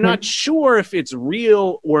 We're not sure if it's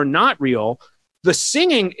real or not real. The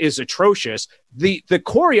singing is atrocious. The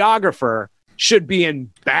choreographer should be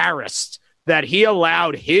embarrassed that he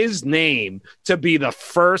allowed his name to be the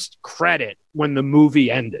first credit when the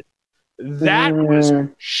movie ended. That was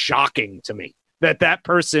shocking to me, that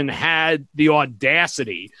person had the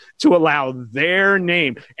audacity to allow their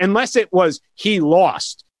name, unless it was he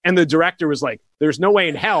lost and the director was like, there's no way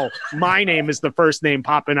in hell my name is the first name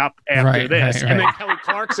popping up after this. And then Kelly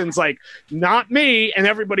Clarkson's like, not me. And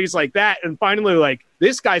everybody's like that. And finally, like,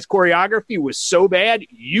 this guy's choreography was so bad,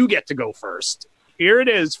 you get to go first. Here it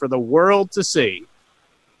is for the world to see.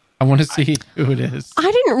 I want to see who it is.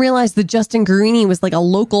 I didn't realize that Justin Guarini was like a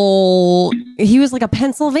local. He was like a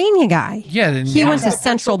Pennsylvania guy. Yeah, he went to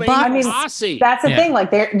Central Bucks. I mean, that's the thing.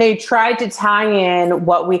 Like they tried to tie in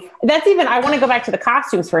what we. That's even. I want to go back to the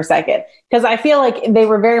costumes for a second because I feel like they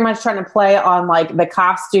were very much trying to play on like the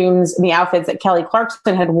costumes and the outfits that Kelly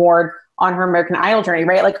Clarkson had worn on her American Idol journey,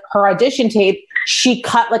 right? Like her audition tape, she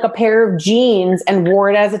cut like a pair of jeans and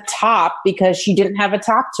wore it as a top because she didn't have a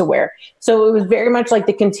top to wear. So it was very much like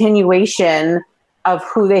the continuation of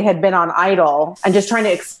who they had been on Idol and just trying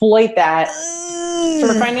to exploit that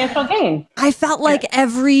for financial gain. I felt like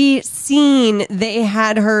every scene they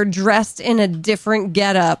had her dressed in a different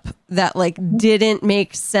getup that like didn't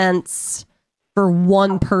make sense for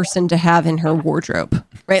one person to have in her wardrobe,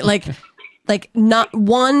 right? Like not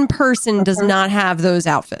one person does not have those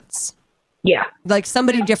outfits. Yeah. Like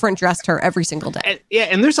somebody different dressed her every single day.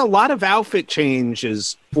 And there's a lot of outfit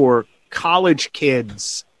changes for college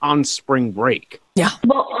kids on spring break. Yeah.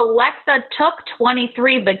 Well, Alexa took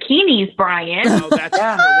 23 bikinis, Brian. Oh, that's true.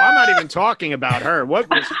 Well, I'm not even talking about her. What?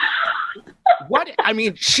 I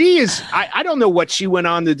mean, she is, I don't know what she went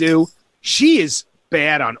on to do. She is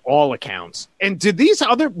bad on all accounts. And did these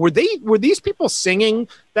were these people singing?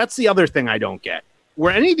 That's the other thing I don't get.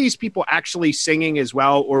 Were any of these people actually singing as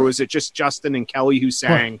well, or was it just Justin and Kelly who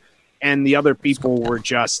sang and the other people were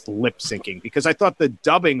just lip syncing? Because I thought the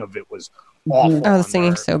dubbing of it was awful. Oh, the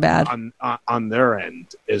singing's so bad on their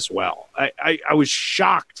end as well. I was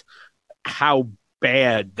shocked how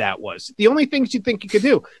bad that was. The only things you think you could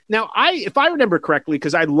do. Now, if I remember correctly,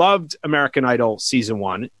 because I loved American Idol season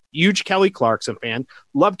 1, huge Kelly Clarkson fan,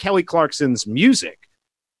 loved Kelly Clarkson's music.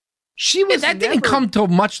 She was didn't come till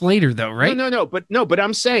much later, though, right? No. But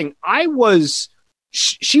I'm saying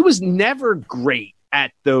she was never great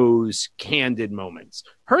at those candid moments.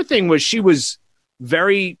 Her thing was she was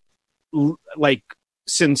very like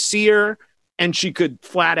sincere and she could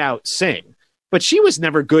flat out sing. But she was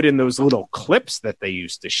never good in those little clips that they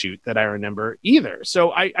used to shoot that I remember either.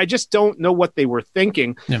 So I just don't know what they were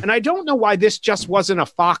thinking. Yeah. And I don't know why this just wasn't a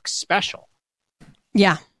Fox special.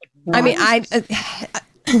 Yeah. I mean,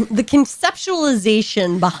 the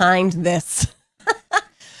conceptualization behind this,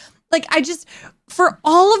 like for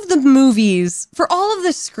all of the movies, for all of the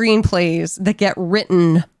screenplays that get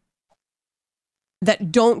written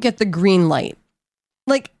that don't get the green light,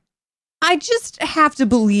 like, I just have to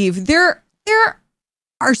believe there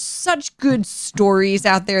are such good stories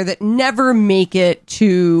out there that never make it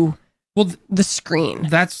to the screen.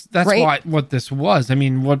 That's right? what this was. I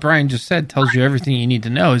mean, what Brian just said tells you everything you need to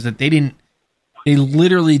know is that they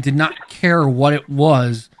literally did not care what it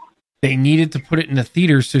was. They needed to put it in the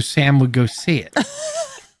theater so Sam would go see it.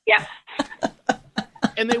 Yeah.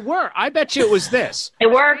 And they were. I bet you it was this.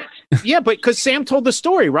 It worked. Yeah, but because Sam told the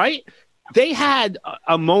story, right? they had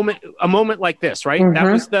a moment like this, right? Mm-hmm.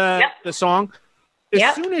 That was the song.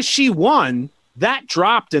 As soon as she won, that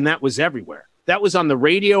dropped and that was everywhere. That was on the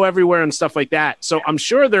radio everywhere and stuff like that. So I'm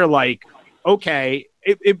sure they're like, okay,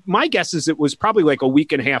 my guess is it was probably like a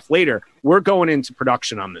week and a half later, we're going into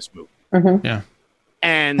production on this movie. Mm-hmm. Yeah.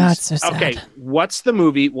 And That's so sad. okay, what's the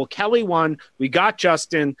movie? Well, Kelly won. We got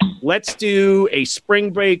Justin. Let's do a spring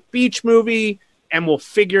break beach movie, and we'll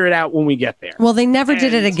figure it out when we get there. Well, they never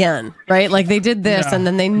did it again, right? Like they did this, No, and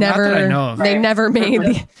then they not that I know never of.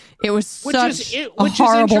 made. It was such a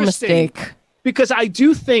horrible interesting, mistake. Because I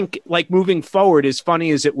do think, like, moving forward, as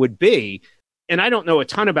funny as it would be, and I don't know a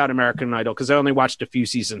ton about American Idol because I only watched a few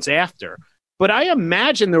seasons after, but I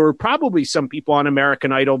imagine there were probably some people on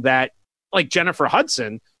American Idol that, like Jennifer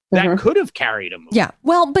Hudson, that could have carried a movie. Yeah.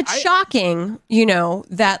 Well, but shocking,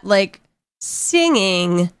 that like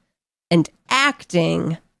singing and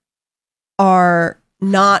acting are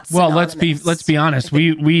not Well, synonymous. let's be honest.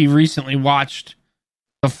 We recently watched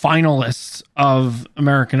the finalists of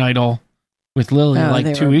American Idol with Lily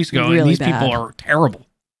like 2 weeks ago, really and these bad. people are terrible.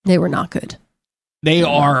 They were not good. They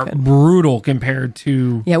are brutal compared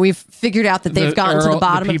to. Yeah, we've figured out that they've gotten to the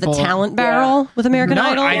bottom of the talent barrel with American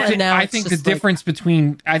Idol. And now I think the difference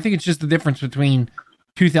between. I think it's just the difference between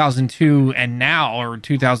 2002 and now, or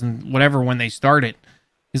 2000 whatever when they started,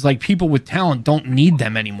 is like people with talent don't need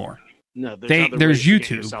them anymore. No, there's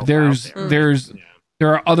YouTube.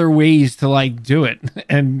 There are other ways to like do it,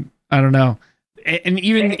 and I don't know. And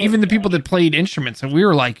even the people that played instruments, and we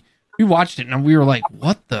watched it and we were like,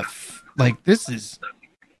 what the like this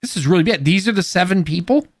is really bad. These are the 7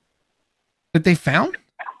 people that they found.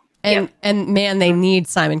 And man, they need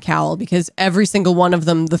Simon Cowell because every single one of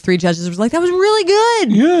them, the 3 judges was like, that was really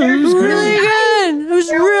good. Yeah, it was really good. It was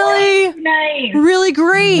really nice. Really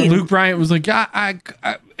great. Luke Bryant was like, I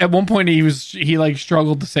at one point he like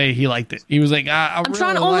struggled to say he liked it. He was like, I'm really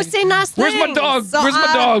trying to always say nice things. Where's my dog? So Where's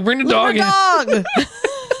my dog? Bring the dog in.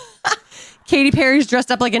 Katy Perry's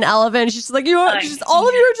dressed up like an elephant. She's like, all of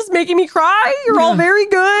you are just making me cry. You're all very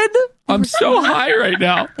good. I'm so high right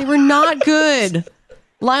now. They were not good.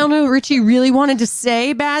 Lionel Richie really wanted to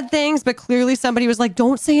say bad things, but clearly somebody was like,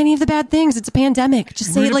 don't say any of the bad things. It's a pandemic.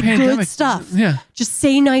 Just say like good stuff. Yeah. Just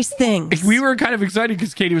say nice things. We were kind of excited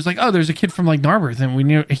because Katie was like, oh, there's a kid from like Narberth, and we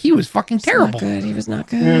knew he was fucking terrible. He was not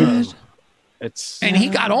good. And he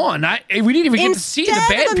got on. We didn't even get to see the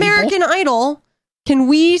bad Instead of American Idol, can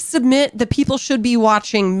we submit that people should be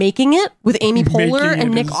watching Making It with Amy Poehler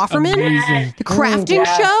and Nick Offerman? Amazing. The crafting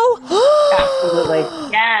show?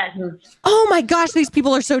 Absolutely. Yes. Oh my gosh, these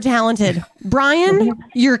people are so talented. Brian,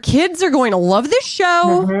 your kids are going to love this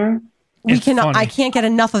show. It's funny. I can't get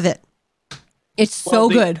enough of it. It's so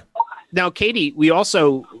good. Now, Katie, we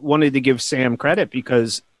also wanted to give Sam credit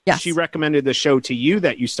because Yes. she recommended the show to you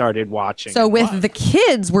that you started watching. So with the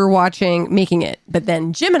kids, we're watching Making It, but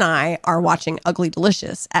then Jim and I are watching Ugly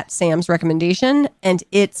Delicious at Sam's recommendation, and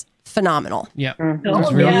it's phenomenal. Yeah. Oh,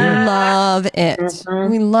 It's really We good. love it.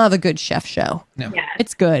 We love a good chef show. Yeah. Yes.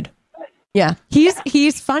 It's good. Yeah,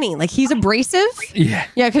 he's funny. Like he's abrasive. Yeah.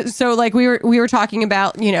 Yeah. So like we were talking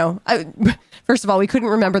about, first of all, we couldn't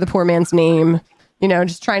remember the poor man's name.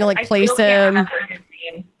 Just trying to like I place still can't him. remember his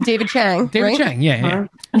name. David Chang. David right? Chang. Yeah.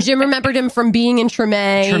 Jim remembered him from being in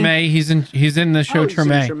Treme. Treme. He's in the show Oh, he's in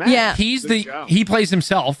Treme. Treme. Yeah. He's Good job. he plays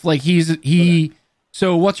himself. Like he.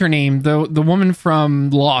 So what's her name? The woman from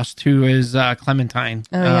Lost who is Clementine.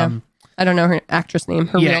 Oh yeah. I don't know her actress name.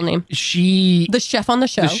 Her real name. She The chef on the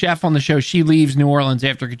show. the chef on the show. She leaves New Orleans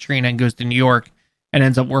after Katrina and goes to New York and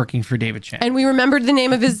ends up working for David Chang. And we remembered the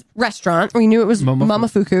name of his restaurant. We knew it was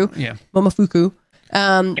Momofuku. Yeah. Momofuku.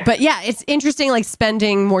 But yeah, it's interesting, like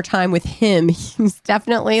spending more time with him. He's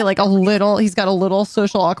definitely like he's got a little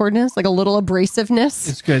social awkwardness, like a little abrasiveness,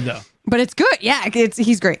 It's good though. but it's good. Yeah,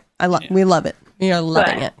 he's great. We love it. We are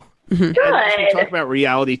loving it. And as we talk Good. about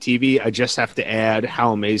reality TV, I just have to add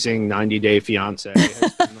how amazing 90 Day Fiance has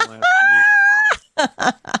been the last few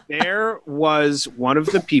weeks. There was one of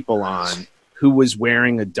the people on who was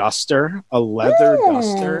wearing a duster, a leather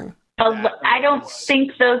duster. I don't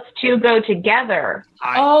think those two go together.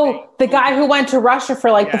 The guy who went to Russia for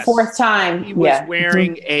like the Yes. 4th time. He was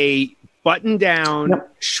wearing a button-down,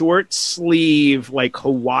 short sleeve, like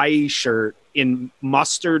Hawaii shirt in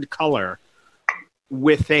mustard color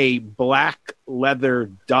with a black leather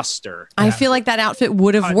duster. I feel like that outfit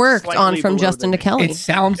would have Cut worked slightly on From below Justin the to Kelly. It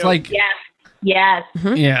sounds like Yes. Yes.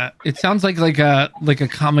 yeah. It sounds like a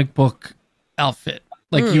comic book outfit.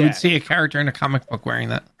 Like you Yeah. would see a character in a comic book wearing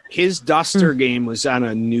that. His duster game was on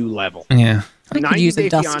a new level. Yeah. I could 90 use a Day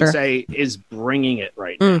duster. Fiance is bringing it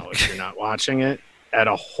right now if you're not watching it. at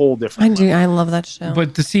a whole different level. I love that show.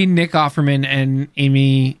 But to see Nick Offerman and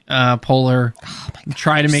Amy Poehler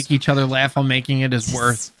try to make each other laugh while making it is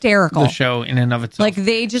worth hysterical. the show in and of itself. Like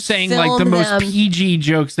they just saying film like the most them, PG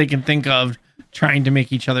jokes they can think of, trying to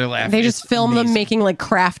make each other laugh. They just film them making like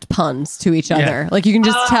craft puns to each other. Like you can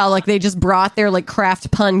just tell, like they just brought their like craft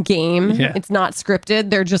pun game. Yeah. It's not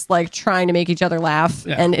scripted. They're just like trying to make each other laugh,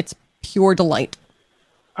 and it's pure delight.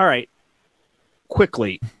 All right,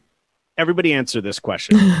 quickly. Everybody answer this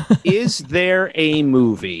question. Is there a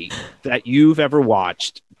movie that you've ever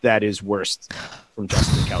watched that is worse from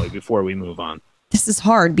Justin Kelly before we move on? This is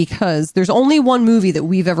hard because there's only one movie that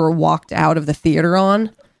we've ever walked out of the theater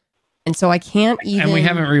on. And so I can't even... And we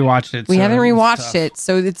haven't rewatched it. We haven't rewatched it.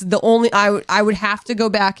 So it's the only... I would have to go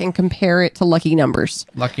back and compare it to Lucky Numbers.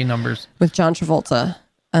 Lucky Numbers. With John Travolta.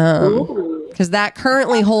 Because that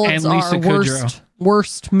currently holds our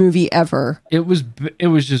worst movie ever. It was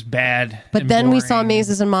just bad. But then we saw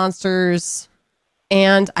Mazes and Monsters,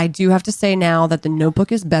 and I do have to say now that The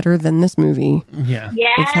Notebook is better than this movie. Yeah.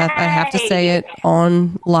 I have to say it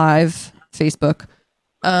on live Facebook.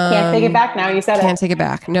 Can't take it back now. You said it. Can't take it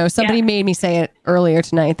back. No, somebody made me say it earlier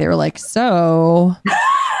tonight. They were like, so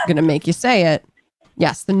I'm going to make you say it.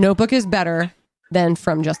 Yes, The Notebook is better than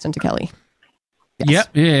From Justin to Kelly. Yes. Yep.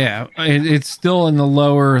 Yeah. It's still in the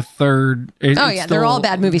lower third. They're all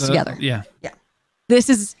bad movies together. Yeah. This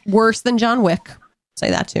is worse than John Wick.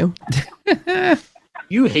 Say that too.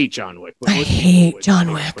 You hate John Wick. I hate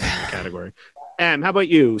John Wick. Category. How about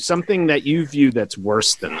you? Something that you view that's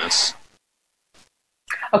worse than this?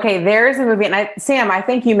 Okay, there's a movie, and Sam, I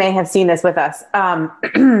think you may have seen this with us.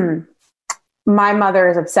 My mother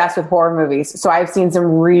is obsessed with horror movies, so I've seen some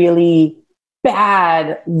really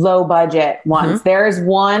bad, low budget ones. Mm-hmm. There's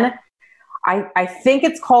one, I think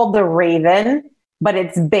it's called The Raven, but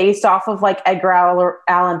it's based off of like Edgar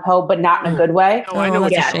Allan Poe, but not in a good way. Oh, I know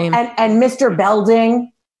that's a shame. And Mr. Belding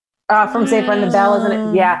from Saved by the Bell, isn't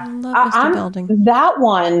it? Yeah. Mr. Belding. That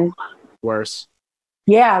one. Worse.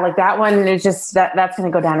 Yeah, like that one is just, that's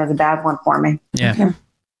going to go down as a bad one for me. Yeah. Okay.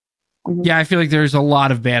 Yeah, I feel like there's a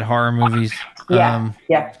lot of bad horror movies. Yeah.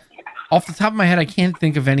 Off the top of my head, I can't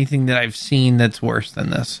think of anything that I've seen that's worse than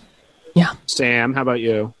this. Yeah. Sam, how about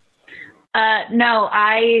you? No,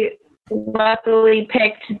 I luckily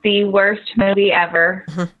picked the worst movie ever.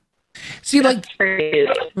 Mm-hmm. See, like, for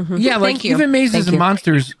you. Mm-hmm. Yeah, like even Mazes and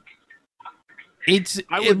Monsters, it's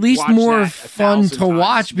at least more fun to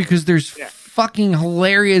watch because there's fucking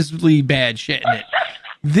hilariously bad shit in it.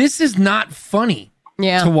 This is not funny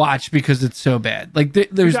to watch because it's so bad. Like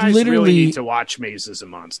there's you guys literally really need to watch Mazes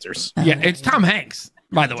and Monsters. Yeah, it's Tom Hanks,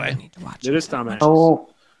 by the way. It is Tom Hanks. Oh,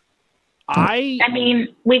 I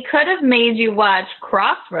mean, we could have made you watch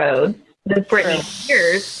Crossroads with Britney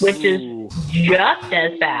Spears, which is just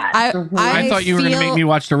as bad. I thought you were going to make me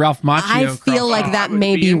watch the Ralph Macchio. I feel like that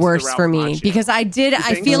may be worse for me because I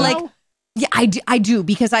feel like I do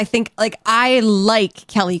because I think like I like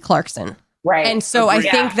Kelly Clarkson. Right. And so I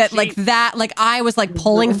think that like that, like I was like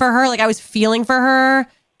pulling for her, like I was feeling for her,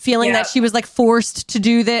 feeling that she was like forced to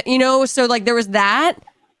do that, you know? So like there was that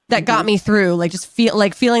got me through, like just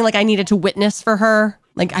feeling like I needed to witness for her.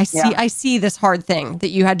 Like I see this hard thing that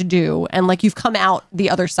you had to do and like you've come out the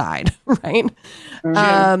other side, right?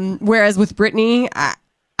 Mm-hmm. Whereas with Britney,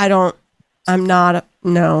 I'm not.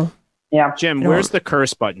 Yeah. Jim, where's the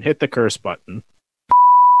curse button? Hit the curse button.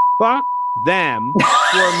 Fuck them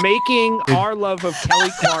for making Our Love of Kelly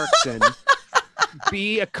Clarkson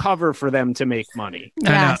be a cover for them to make money.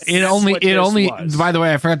 Yes. I know. It only by the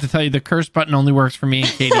way, I forgot to tell you the curse button only works for me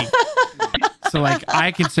and Katie. So like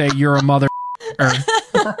I could say you're a mother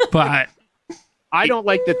but I don't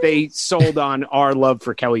like that they sold on Our Love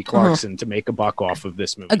for Kelly Clarkson to make a buck off of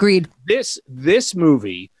this movie. Agreed. This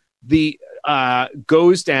movie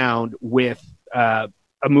goes down with a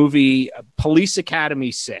movie, Police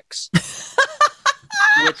Academy 6,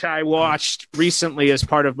 which I watched recently as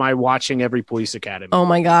part of my watching every Police Academy. Oh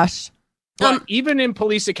my gosh. But even in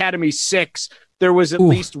Police Academy 6, there was at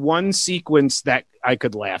least one sequence that I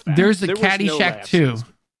could laugh at. There's the Caddyshack 2.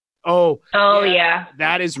 Oh yeah.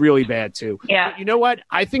 That is really bad too. Yeah. But you know what?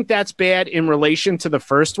 I think that's bad in relation to the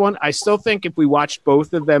first one. I still think if we watched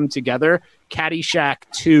both of them together, Caddyshack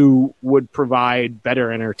 2 would provide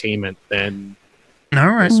better entertainment than...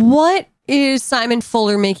 All right. What is Simon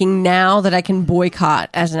Fuller making now that I can boycott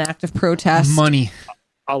as an act of protest? Money.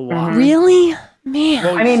 A lot. Really? Man.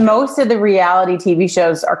 Well, I mean, most of the reality TV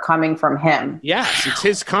shows are coming from him. yes, it's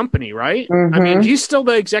his company, right? Mhm. I mean, he's still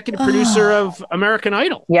the executive producer of American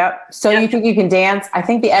Idol. Yep. So You Think You Can Dance? I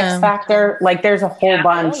think the X Factor, like there's a whole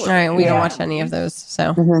bunch. All right, we don't Yeah. watch any of those.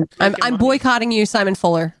 So Mhm. I'm boycotting you, Simon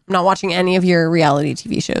Fuller. I'm not watching any of your reality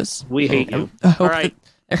TV shows. We hate you. I hope All right.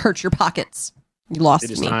 that it hurts your pockets. You lost It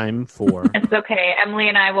is me. time for It's okay. Emily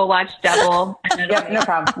and I will watch Double. And it'll Yep, no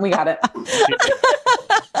problem. We got it.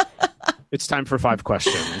 it's time for 5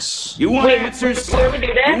 questions. You want Wait, answers? before we do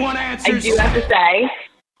this, You want I answers? do have to say,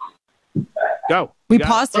 Go. We You got it.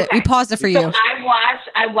 paused it. Okay. We paused it for you.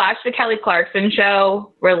 I watched the Kelly Clarkson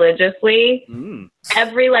show religiously. Mm.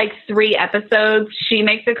 Every 3 episodes, she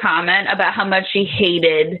makes a comment about how much she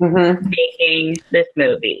hated Mhm. making this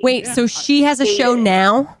movie. Wait, so she has a show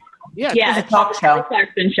now? Yeah. Yeah, It's a talk called the Kelly show.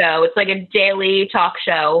 Clarkson show. It's like a daily talk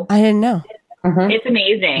show. I didn't know. Mhm. It's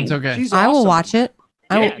amazing. It's okay. She's I will awesome. watch it.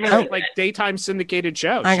 I Yeah, will, it's really like daytime syndicated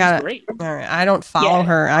show. I She's got it. great. all right. I don't follow Yeah.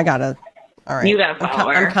 her. I gotta. All right. You gotta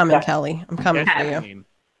follow her. I'm coming, Yeah. Kelly. I'm coming That's for the you. name.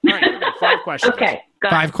 All right, here we go. 5 questions. Okay, go.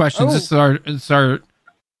 5 questions. Oh. This is our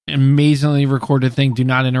amazingly recorded thing. Do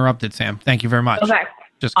not interrupt it, Sam. Thank you very much. Okay,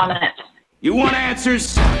 Just on kidding. it. You want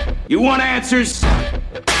answers? You want answers? I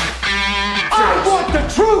want the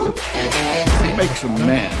truth! Makes a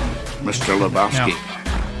man, Mr. Lebowski.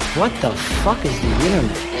 What the fuck is the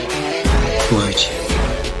internet? Why'd you?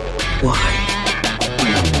 Why?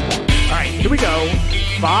 All right, here we go.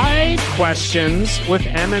 5 questions with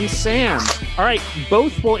Em and Sam. All right,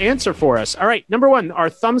 both will answer for us. All right, number 1, our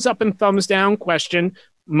thumbs up and thumbs down question.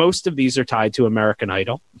 Most of these are tied to American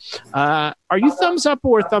Idol. Are you thumbs up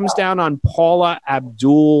or thumbs down on Paula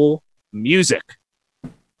Abdul music?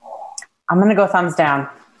 I'm going to go thumbs down.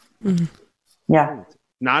 Yeah.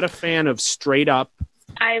 Not a fan of straight up.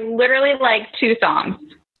 I literally like 2 songs.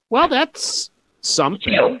 Well, that's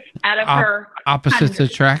something. 2 out of her. Opposites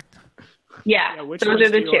attract. Yeah, Yeah, which those ones are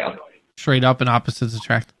the do you 2. like? Straight up and opposites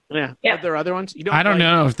attract. Yeah. Yeah. Are there other ones? You I don't like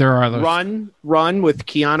know if there are others. Run with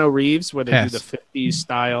Keanu Reeves, where they Yes. do the 50s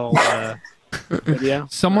style video.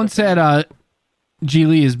 Someone said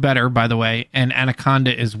Geely is better, by the way, and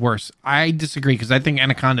Anaconda is worse. I disagree because I think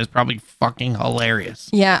Anaconda is probably fucking hilarious.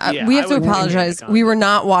 Yeah, Yeah, we I have to would agree with apologize. Anaconda. We were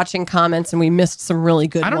not watching comments and we missed some really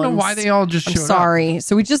good I don't know ones. why they all just I'm showed up. sorry.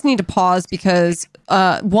 So we just need to pause because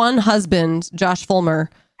one husband, Josh Fulmer,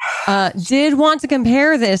 did want to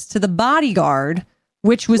compare this to The Bodyguard,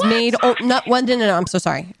 which was made. Oh, no, I'm so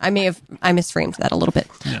sorry. I misframed that a little bit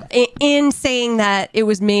in saying that it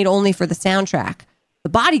was made only for the soundtrack. The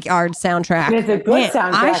Bodyguard soundtrack. It's a good Man,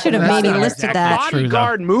 soundtrack. I should have That's maybe not listed exactly that. true, though.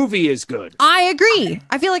 Bodyguard movie is good. I agree.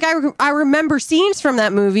 I feel like I remember scenes from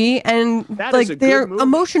that movie, and That like is a good they're movie.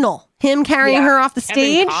 emotional. Him carrying Yeah. her off the Kevin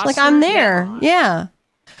stage, like I'm Costner? there. Yeah.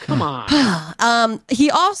 Come on. He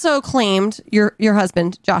also claimed your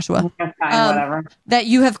husband Joshua Fine, whatever. that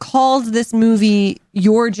you have called this movie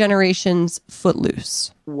your generation's Footloose.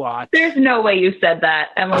 What? There's no way you said that,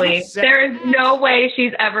 Emily. There is no way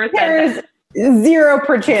she's ever said There's that.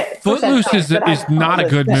 0%. Footloose is not a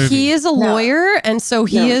good movie. He is a lawyer, and so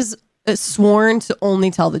he is sworn to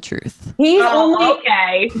only tell the truth. He's Oh, only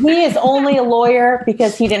okay. he is only a lawyer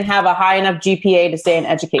because he didn't have a high enough GPA to stay in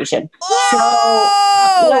education. So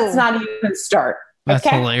let's not even start. That's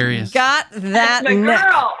okay? hilarious. Got that That's my neck.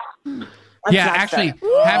 girl. Let's Yeah, not actually,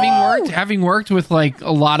 start. having worked with like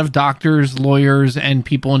a lot of doctors, lawyers, and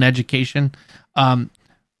people in education,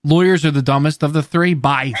 lawyers are the dumbest of the 3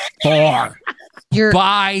 by far. You are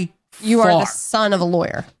Far. the son of a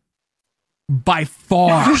lawyer. By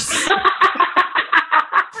far.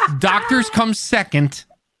 Doctors come second,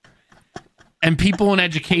 and people in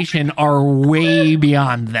education are way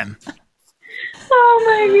beyond them. Oh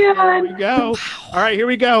my Here god. we go. All right, here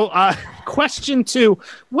we go. Question 2.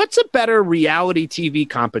 What's a better reality TV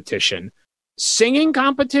competition? Singing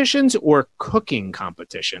competitions or cooking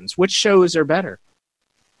competitions? Which shows are better?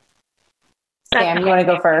 Sam, you want to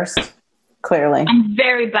go first? Clearly. I'm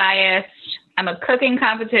very biased. I'm a cooking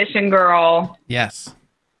competition girl. Yes.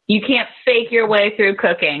 You can't fake your way through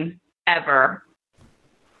cooking ever.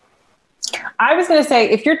 I was going to say,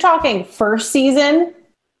 if you're talking first season,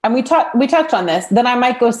 and we touched on this, then I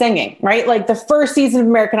might go singing, right? Like the first season of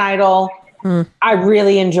American Idol, I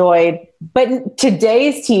really enjoyed. But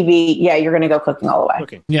today's TV, yeah, you're going to go cooking all the way.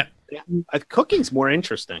 Cooking. Yeah. Cooking's more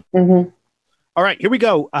interesting. Mm-hmm. All right, here we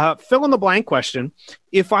go. Fill in the blank question.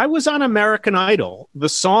 If I was on American Idol, the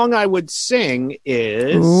song I would sing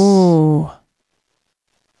is... Ooh.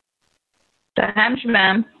 The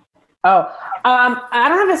henchman. Oh, I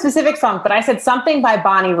don't have a specific song, but I said something by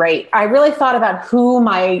Bonnie Raitt. I really thought about who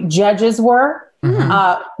my judges were,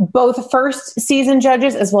 both first season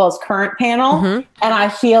judges as well as current panel. And I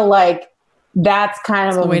feel like that's kind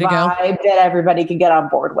of a vibe that everybody could get on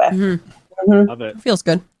board with. Love it. Feels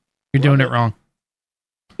good. You're doing it wrong.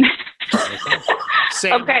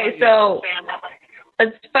 Okay, so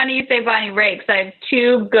it's funny you say Bonnie Raitt, because I have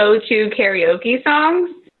two go-to karaoke songs.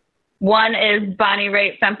 One is Bonnie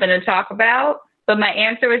Raitt, Something to Talk About, but my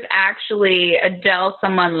answer was actually Adele,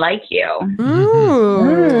 Someone Like You.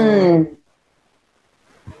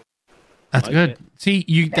 That's good.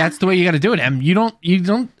 See, that's the way you got to do it, Em. You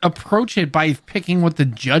don't approach it by picking what the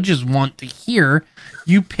judges want to hear.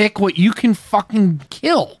 You pick what you can fucking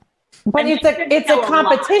kill. But it's a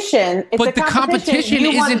competition. But the competition you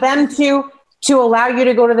isn't want them to allow you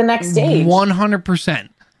to go to the next stage. 100%.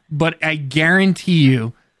 But I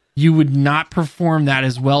guarantee you would not perform that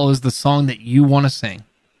as well as the song that you want to sing.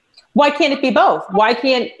 Why can't it be both? Why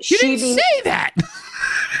can't you didn't say that?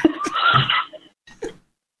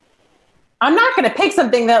 I'm not going to pick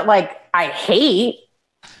something that I hate.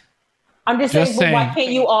 I'm just saying, but why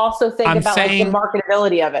can't you also think about the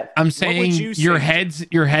marketability of it? I'm saying your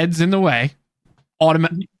head's in the way.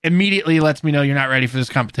 Immediately lets me know you're not ready for this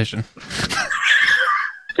competition.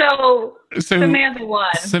 So Samantha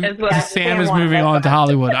won. Sam is moving on to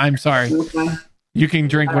Hollywood. I'm sorry. You can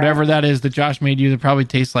drink whatever that is that Josh made you that probably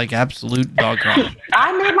tastes like absolute dog crap.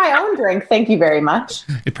 I made my own drink. Thank you very much.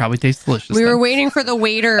 It probably tastes delicious. We were waiting for the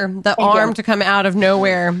waiter, arm to come out of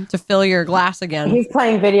nowhere to fill your glass again. He's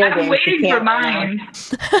playing video games. I'm waiting for mine.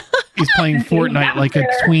 He's playing Fortnite like a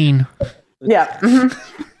tween. Yeah.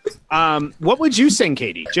 What would you sing,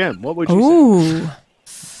 Katie? Jim, what would you sing?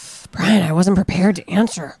 Brian, I wasn't prepared to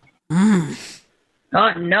answer. Oh,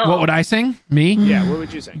 no. What would I sing? Me? Yeah, what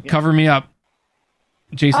would you sing? Yeah. Cover Me Up.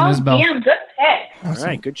 Jason Isbell. Damn, good pick. All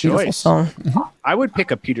right, good choice. Song. I would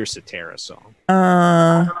pick a Peter Cetera song.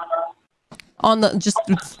 I'm just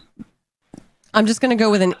gonna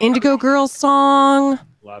go with an Indigo Girls song.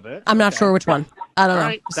 Love it. I'm not sure which one. I don't know.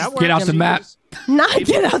 Right, get out the map. Not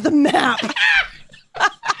get out the map.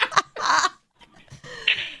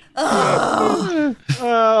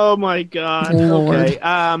 Oh my God. Lord. Okay.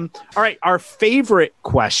 All right. Our favorite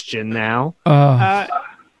question now.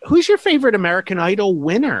 Who's your favorite American Idol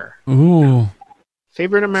winner? Ooh.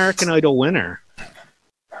 Favorite American Idol winner?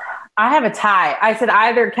 I have a tie. I said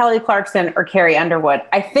either Kelly Clarkson or Carrie Underwood.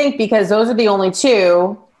 I think because those are the only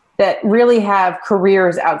two that really have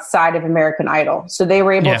careers outside of American Idol. So they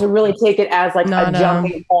were able to really take it as a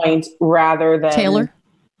jumping point rather than Taylor.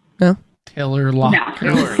 No. Taylor Lock. No.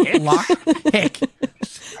 Taylor Lock. Hick.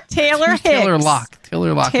 Taylor Hicks. Taylor Lock.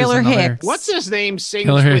 Taylor Lock. Taylor Hicks. What's his name? Sings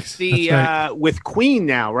with the with Queen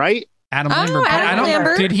now, right? Adam Lambert. Adam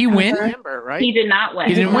Lambert. Did he win? Lambert, right? He did not win.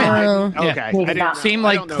 He didn't win. Okay. Seemed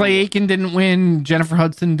like Clay Aiken didn't win. Jennifer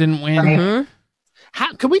Hudson didn't win.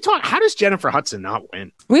 Mm-hmm. Can we talk? How does Jennifer Hudson not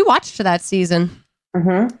win? We watched that season.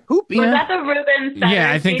 Mm-hmm. Who beat? Was that the Ruben Studdard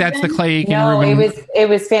Yeah, I think that's the Clay Aiken. No, Ruben. it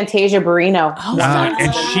was Fantasia Barrino.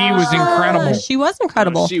 And she was incredible. She was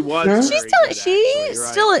incredible. She was. She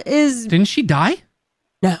still is. Didn't she die?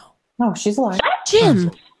 No. No, she's alive.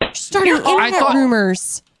 Jim, she's starting internet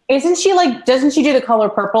rumors. Isn't she doesn't she do The Color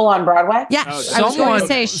Purple on Broadway? Yeah, I was going to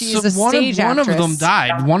say she's a stage actress. One of them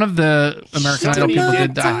died. One of the American Idol people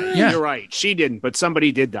did die. Yeah. You're right. She didn't, but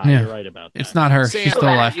somebody did die. Yeah. You're right about that. It's not her. Sam, she's still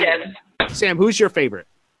alive. Sam, who's your favorite?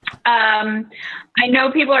 I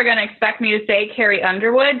know people are going to expect me to say Carrie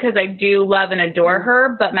Underwood because I do love and adore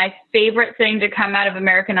her, but my favorite thing to come out of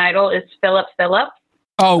American Idol is Philip.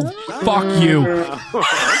 Oh, fuck you.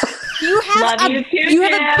 You have a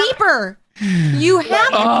beeper. You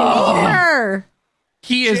have a beeper.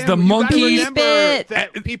 He is the monkey spit.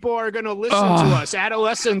 That people are going to listen to us.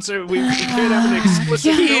 Adolescents, we can't have an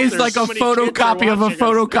explicit. He is like a photocopy of a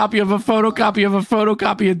photocopy of a photocopy of a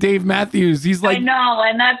photocopy of Dave Matthews. He's like, I know,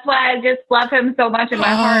 and that's why I just love him so much in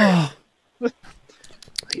my heart.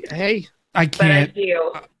 Hey, I can't. But I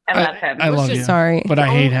do. I love him. I love you. Sorry, but I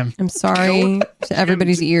hate him. I'm sorry to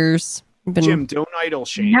everybody's ears. Jim, don't idol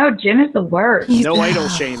shame. No, Jim is the worst. No idol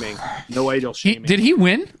shaming. No idol shaming. Did he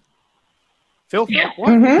win? Phil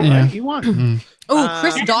won. Mm-hmm. Yeah. He won. Mm-hmm. Oh,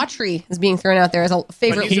 Chris Daughtry is being thrown out there as a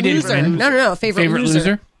favorite loser. No, favorite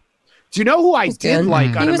loser. Do you know who I did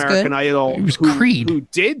like on American Idol? It was Creed. Who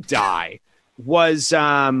did die was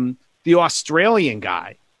the Australian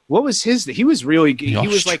guy. What was his? He was really. He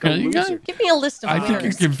was like a loser. Give me a list of. I think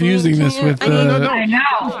you're confusing this with. I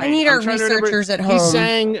know. I need our researchers at home. He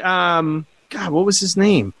sang. God, what was his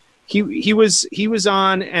name? He was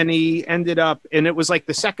on, and he ended up, and it was like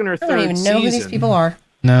the second or third season. I don't even know who these people are.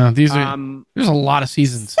 No, these are. There's a lot of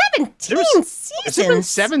seasons. 17 Has it been seasons.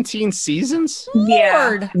 17 seasons?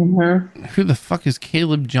 Yeah. Lord. Who the fuck is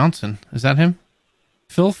Caleb Johnson? Is that him?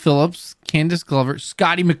 Phil Phillips, Candace Glover,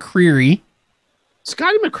 Scotty McCreery.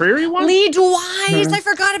 Scotty McCreery one? Lee Dwyer. I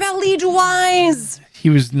forgot about Lee Dwyer. He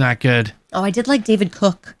was not good. Oh, I did like David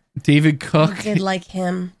Cook. David Cook. I did like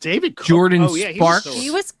him. David Cook. Jordan Oh, yeah, Sparks.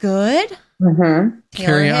 He was good. Mm-hmm.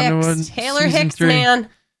 Carrie Underwood, Taylor season Hicks, 3. man.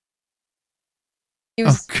 He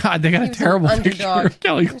was, Oh God, they got a he was terrible an picture underdog. of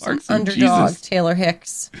Kelly he was an Clarkson. underdog, Jesus. Taylor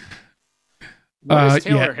Hicks. What is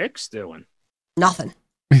Taylor yeah. Hicks doing? Nothing.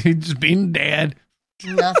 He's just being dad.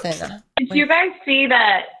 Nothing. Did you guys see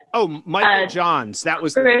that? Oh, Michael Johns. That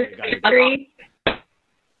was the Chris guy. Vickery?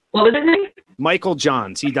 What was his name? Michael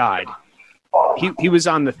Johns. He died. He was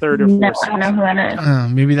on the third or No, fourth I don't know season. who that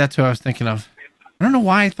is. Maybe that's who I was thinking of. I don't know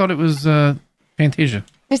why I thought it was Fantasia.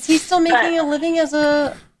 Is he still making a living as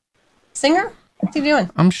a singer? What's he doing?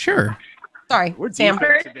 I'm sure. Sorry, We're Sam. deep.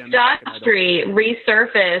 Chris Daughtry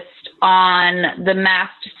resurfaced on The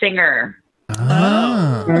Masked Singer.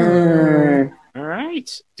 Ah. All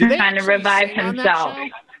right. Do they Trying to actually revive sing on that himself. show?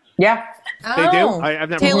 Yeah. They do? Oh. I've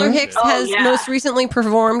never Taylor watched Hicks it. has yeah. most recently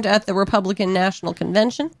performed at the Republican National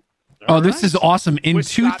Convention. Oh, All this right. is awesome. In With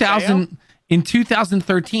Scott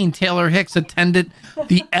 2013, Taylor Hicks attended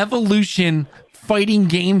the Evolution Fighting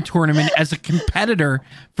Game Tournament as a competitor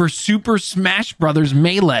for Super Smash Brothers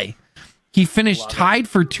Melee. He finished tied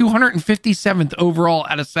for 257th overall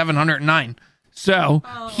out of 709. So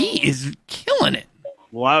he is killing it.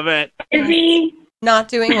 Love it. Is he? Not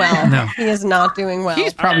doing well. No. He is not doing well.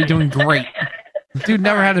 He's probably doing great. Dude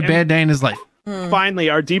never had a bad day in his life. Finally,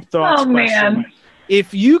 our deep thoughts Oh, question. man.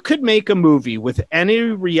 If you could make a movie with any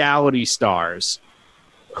reality stars,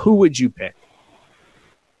 who would you pick?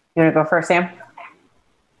 You want to go first, Sam?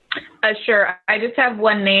 Sure. I just have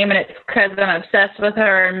one name, and it's because I'm obsessed with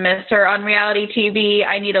her and miss her on reality TV.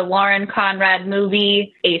 I need a Lauren Conrad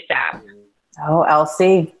movie ASAP. Oh,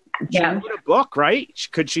 Elsie. Yeah. Wrote a book, right?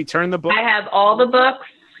 Could she turn the book? I have all the books.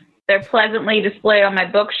 They're pleasantly displayed on my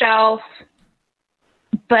bookshelf.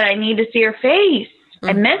 But I need to see her face.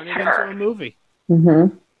 I miss Turn it into a her. movie.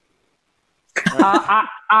 Mm-hmm.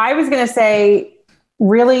 I was going to say,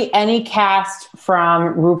 really, any cast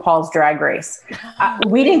from RuPaul's Drag Race.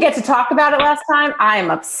 We didn't get to talk about it last time. I am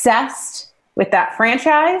obsessed with that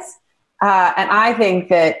franchise. And I think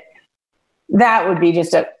that would be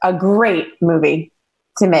just a great movie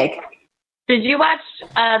to make. Did you watch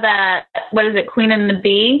that, what is it, Queen and the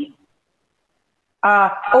Bee?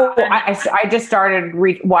 I just started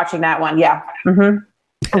watching that one. Yeah. Mm-hmm.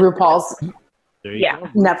 RuPaul's There you Yeah. go.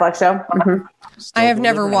 Netflix show. Mm-hmm. I have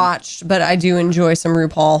never delivering. watched, but I do enjoy some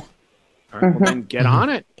RuPaul. All right, well, then get on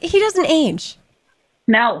it. He doesn't age.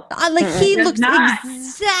 No. He Does looks not.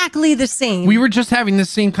 exactly the same. We were just having the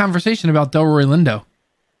same conversation about Delroy Lindo.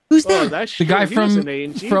 Who's Oh, that? that's The true. guy He from doesn't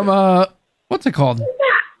age either. what's it called?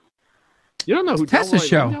 You don't know who Tessa's Delroy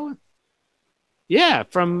show. Lindo is? Yeah,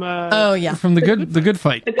 from Oh yeah. From the good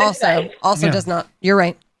fight. The Good Fight. Also Yeah. does not. You're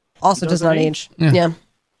right. Also does Doesn't not age? age. Yeah.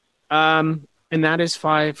 Yeah. and that is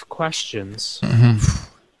 5 questions.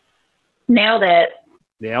 Nailed it.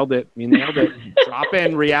 Nailed it. You nailed it. Drop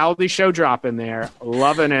in reality show drop in there.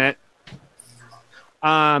 Loving it.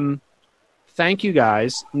 Thank you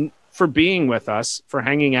guys for being with us, for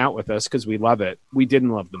hanging out with us, because we love it. We didn't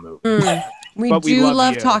love the movie. We But we do love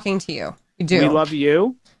love you. talking to you. We do. We love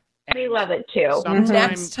you. We love it too. Sometime,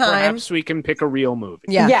 Next time- perhaps we can pick a real movie.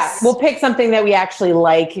 Yes. Yeah, we'll pick something that we actually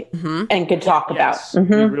like and could talk about. Yes.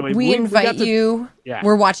 Mhm. We invite got the- you. Yeah.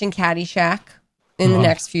 We're watching Caddyshack in the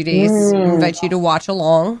next few days. We invite you to watch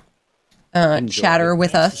along, Enjoy. chatter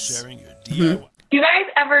with us. Do you guys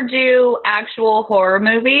ever do actual horror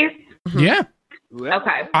movies? Yeah.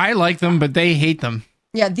 Okay. I like them, but they hate them.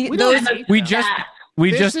 Yeah, We those. don't hate We them. just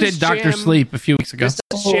This did is Dr. Jim. Sleep a few weeks ago. This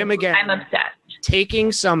is Jim again. I'm obsessed.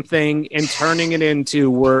 Taking something and turning it into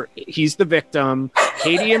where he's the victim.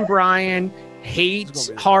 Katie and Brian hate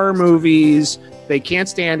horror movies. They can't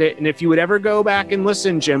stand it. And if you would ever go back and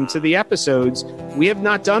listen, Jim, to the episodes, we have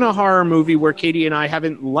not done a horror movie where Katie and I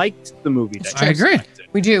haven't liked the movie. that I you agree. selected.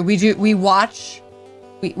 We do. We watch.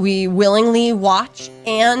 We willingly watch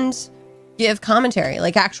and give commentary,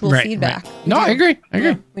 like actual Right, feedback. right. We No, do. I agree. I agree.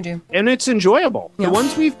 Yeah, we do. And it's enjoyable. Yeah. The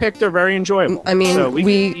ones we've picked are very enjoyable. I mean, So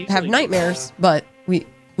we can have easily- nightmares, but we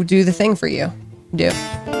do the thing for you. We do.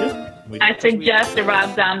 I suggest a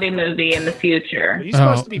Rob Zombie movie in the future. He's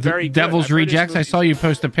supposed to be the very good. Devil's I've heard his Rejects. I movies. saw you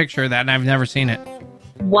post a picture of that, and I've never seen it.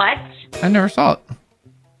 What? I never saw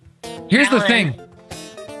it. Here's the thing.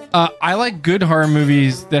 I like good horror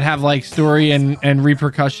movies that have like story and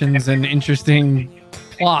repercussions and interesting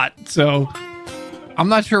plot. So I'm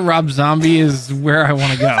not sure Rob Zombie is where I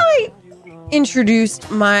want to go. I introduced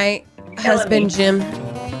my husband, Jim.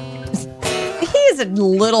 He is a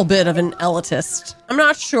little bit of an elitist. I'm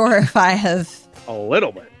not sure if I have A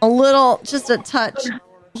little bit. just a touch.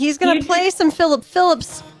 He's gonna play some Philip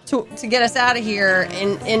Phillips to get us out of here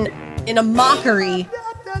in a mockery.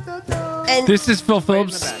 And This is Phil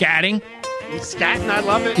Phillips scatting. He's scatting. I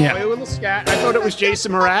love it. Yeah. Play a little scat. I thought it was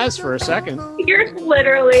Jason Mraz for a second. You're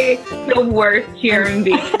literally the worst human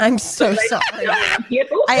being. I'm so sorry. You.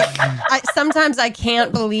 I sometimes I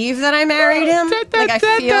can't believe that I married him. Like I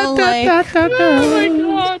feel like Oh my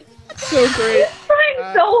god, so great.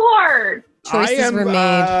 Trying so hard. choices were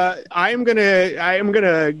made. I am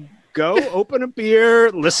gonna go open a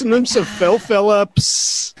beer, listen to some Phil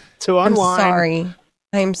Phillips to I'm unwind.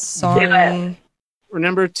 I'm sorry.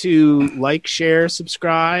 Remember to like, share,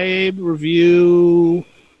 subscribe, review,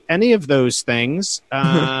 any of those things.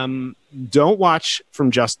 Don't watch From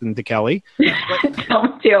Justin to Kelly.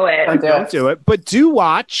 Don't do it. Don't do it. But do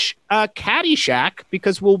watch Caddyshack,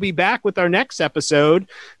 because we'll be back with our next episode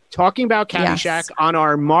talking about Caddyshack Yes. on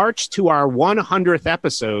our march to our 100th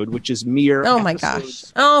episode, which is mere Oh my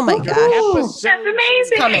episodes. gosh. Oh my gosh. Episodes. That's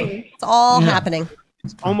amazing. Coming. It's all happening.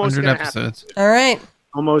 It's almost 100 gonna happen. episodes. All right.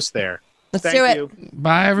 Almost there. Let's Thank do it. you.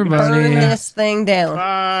 Bye, everybody. Burn this thing down.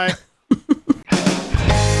 Bye.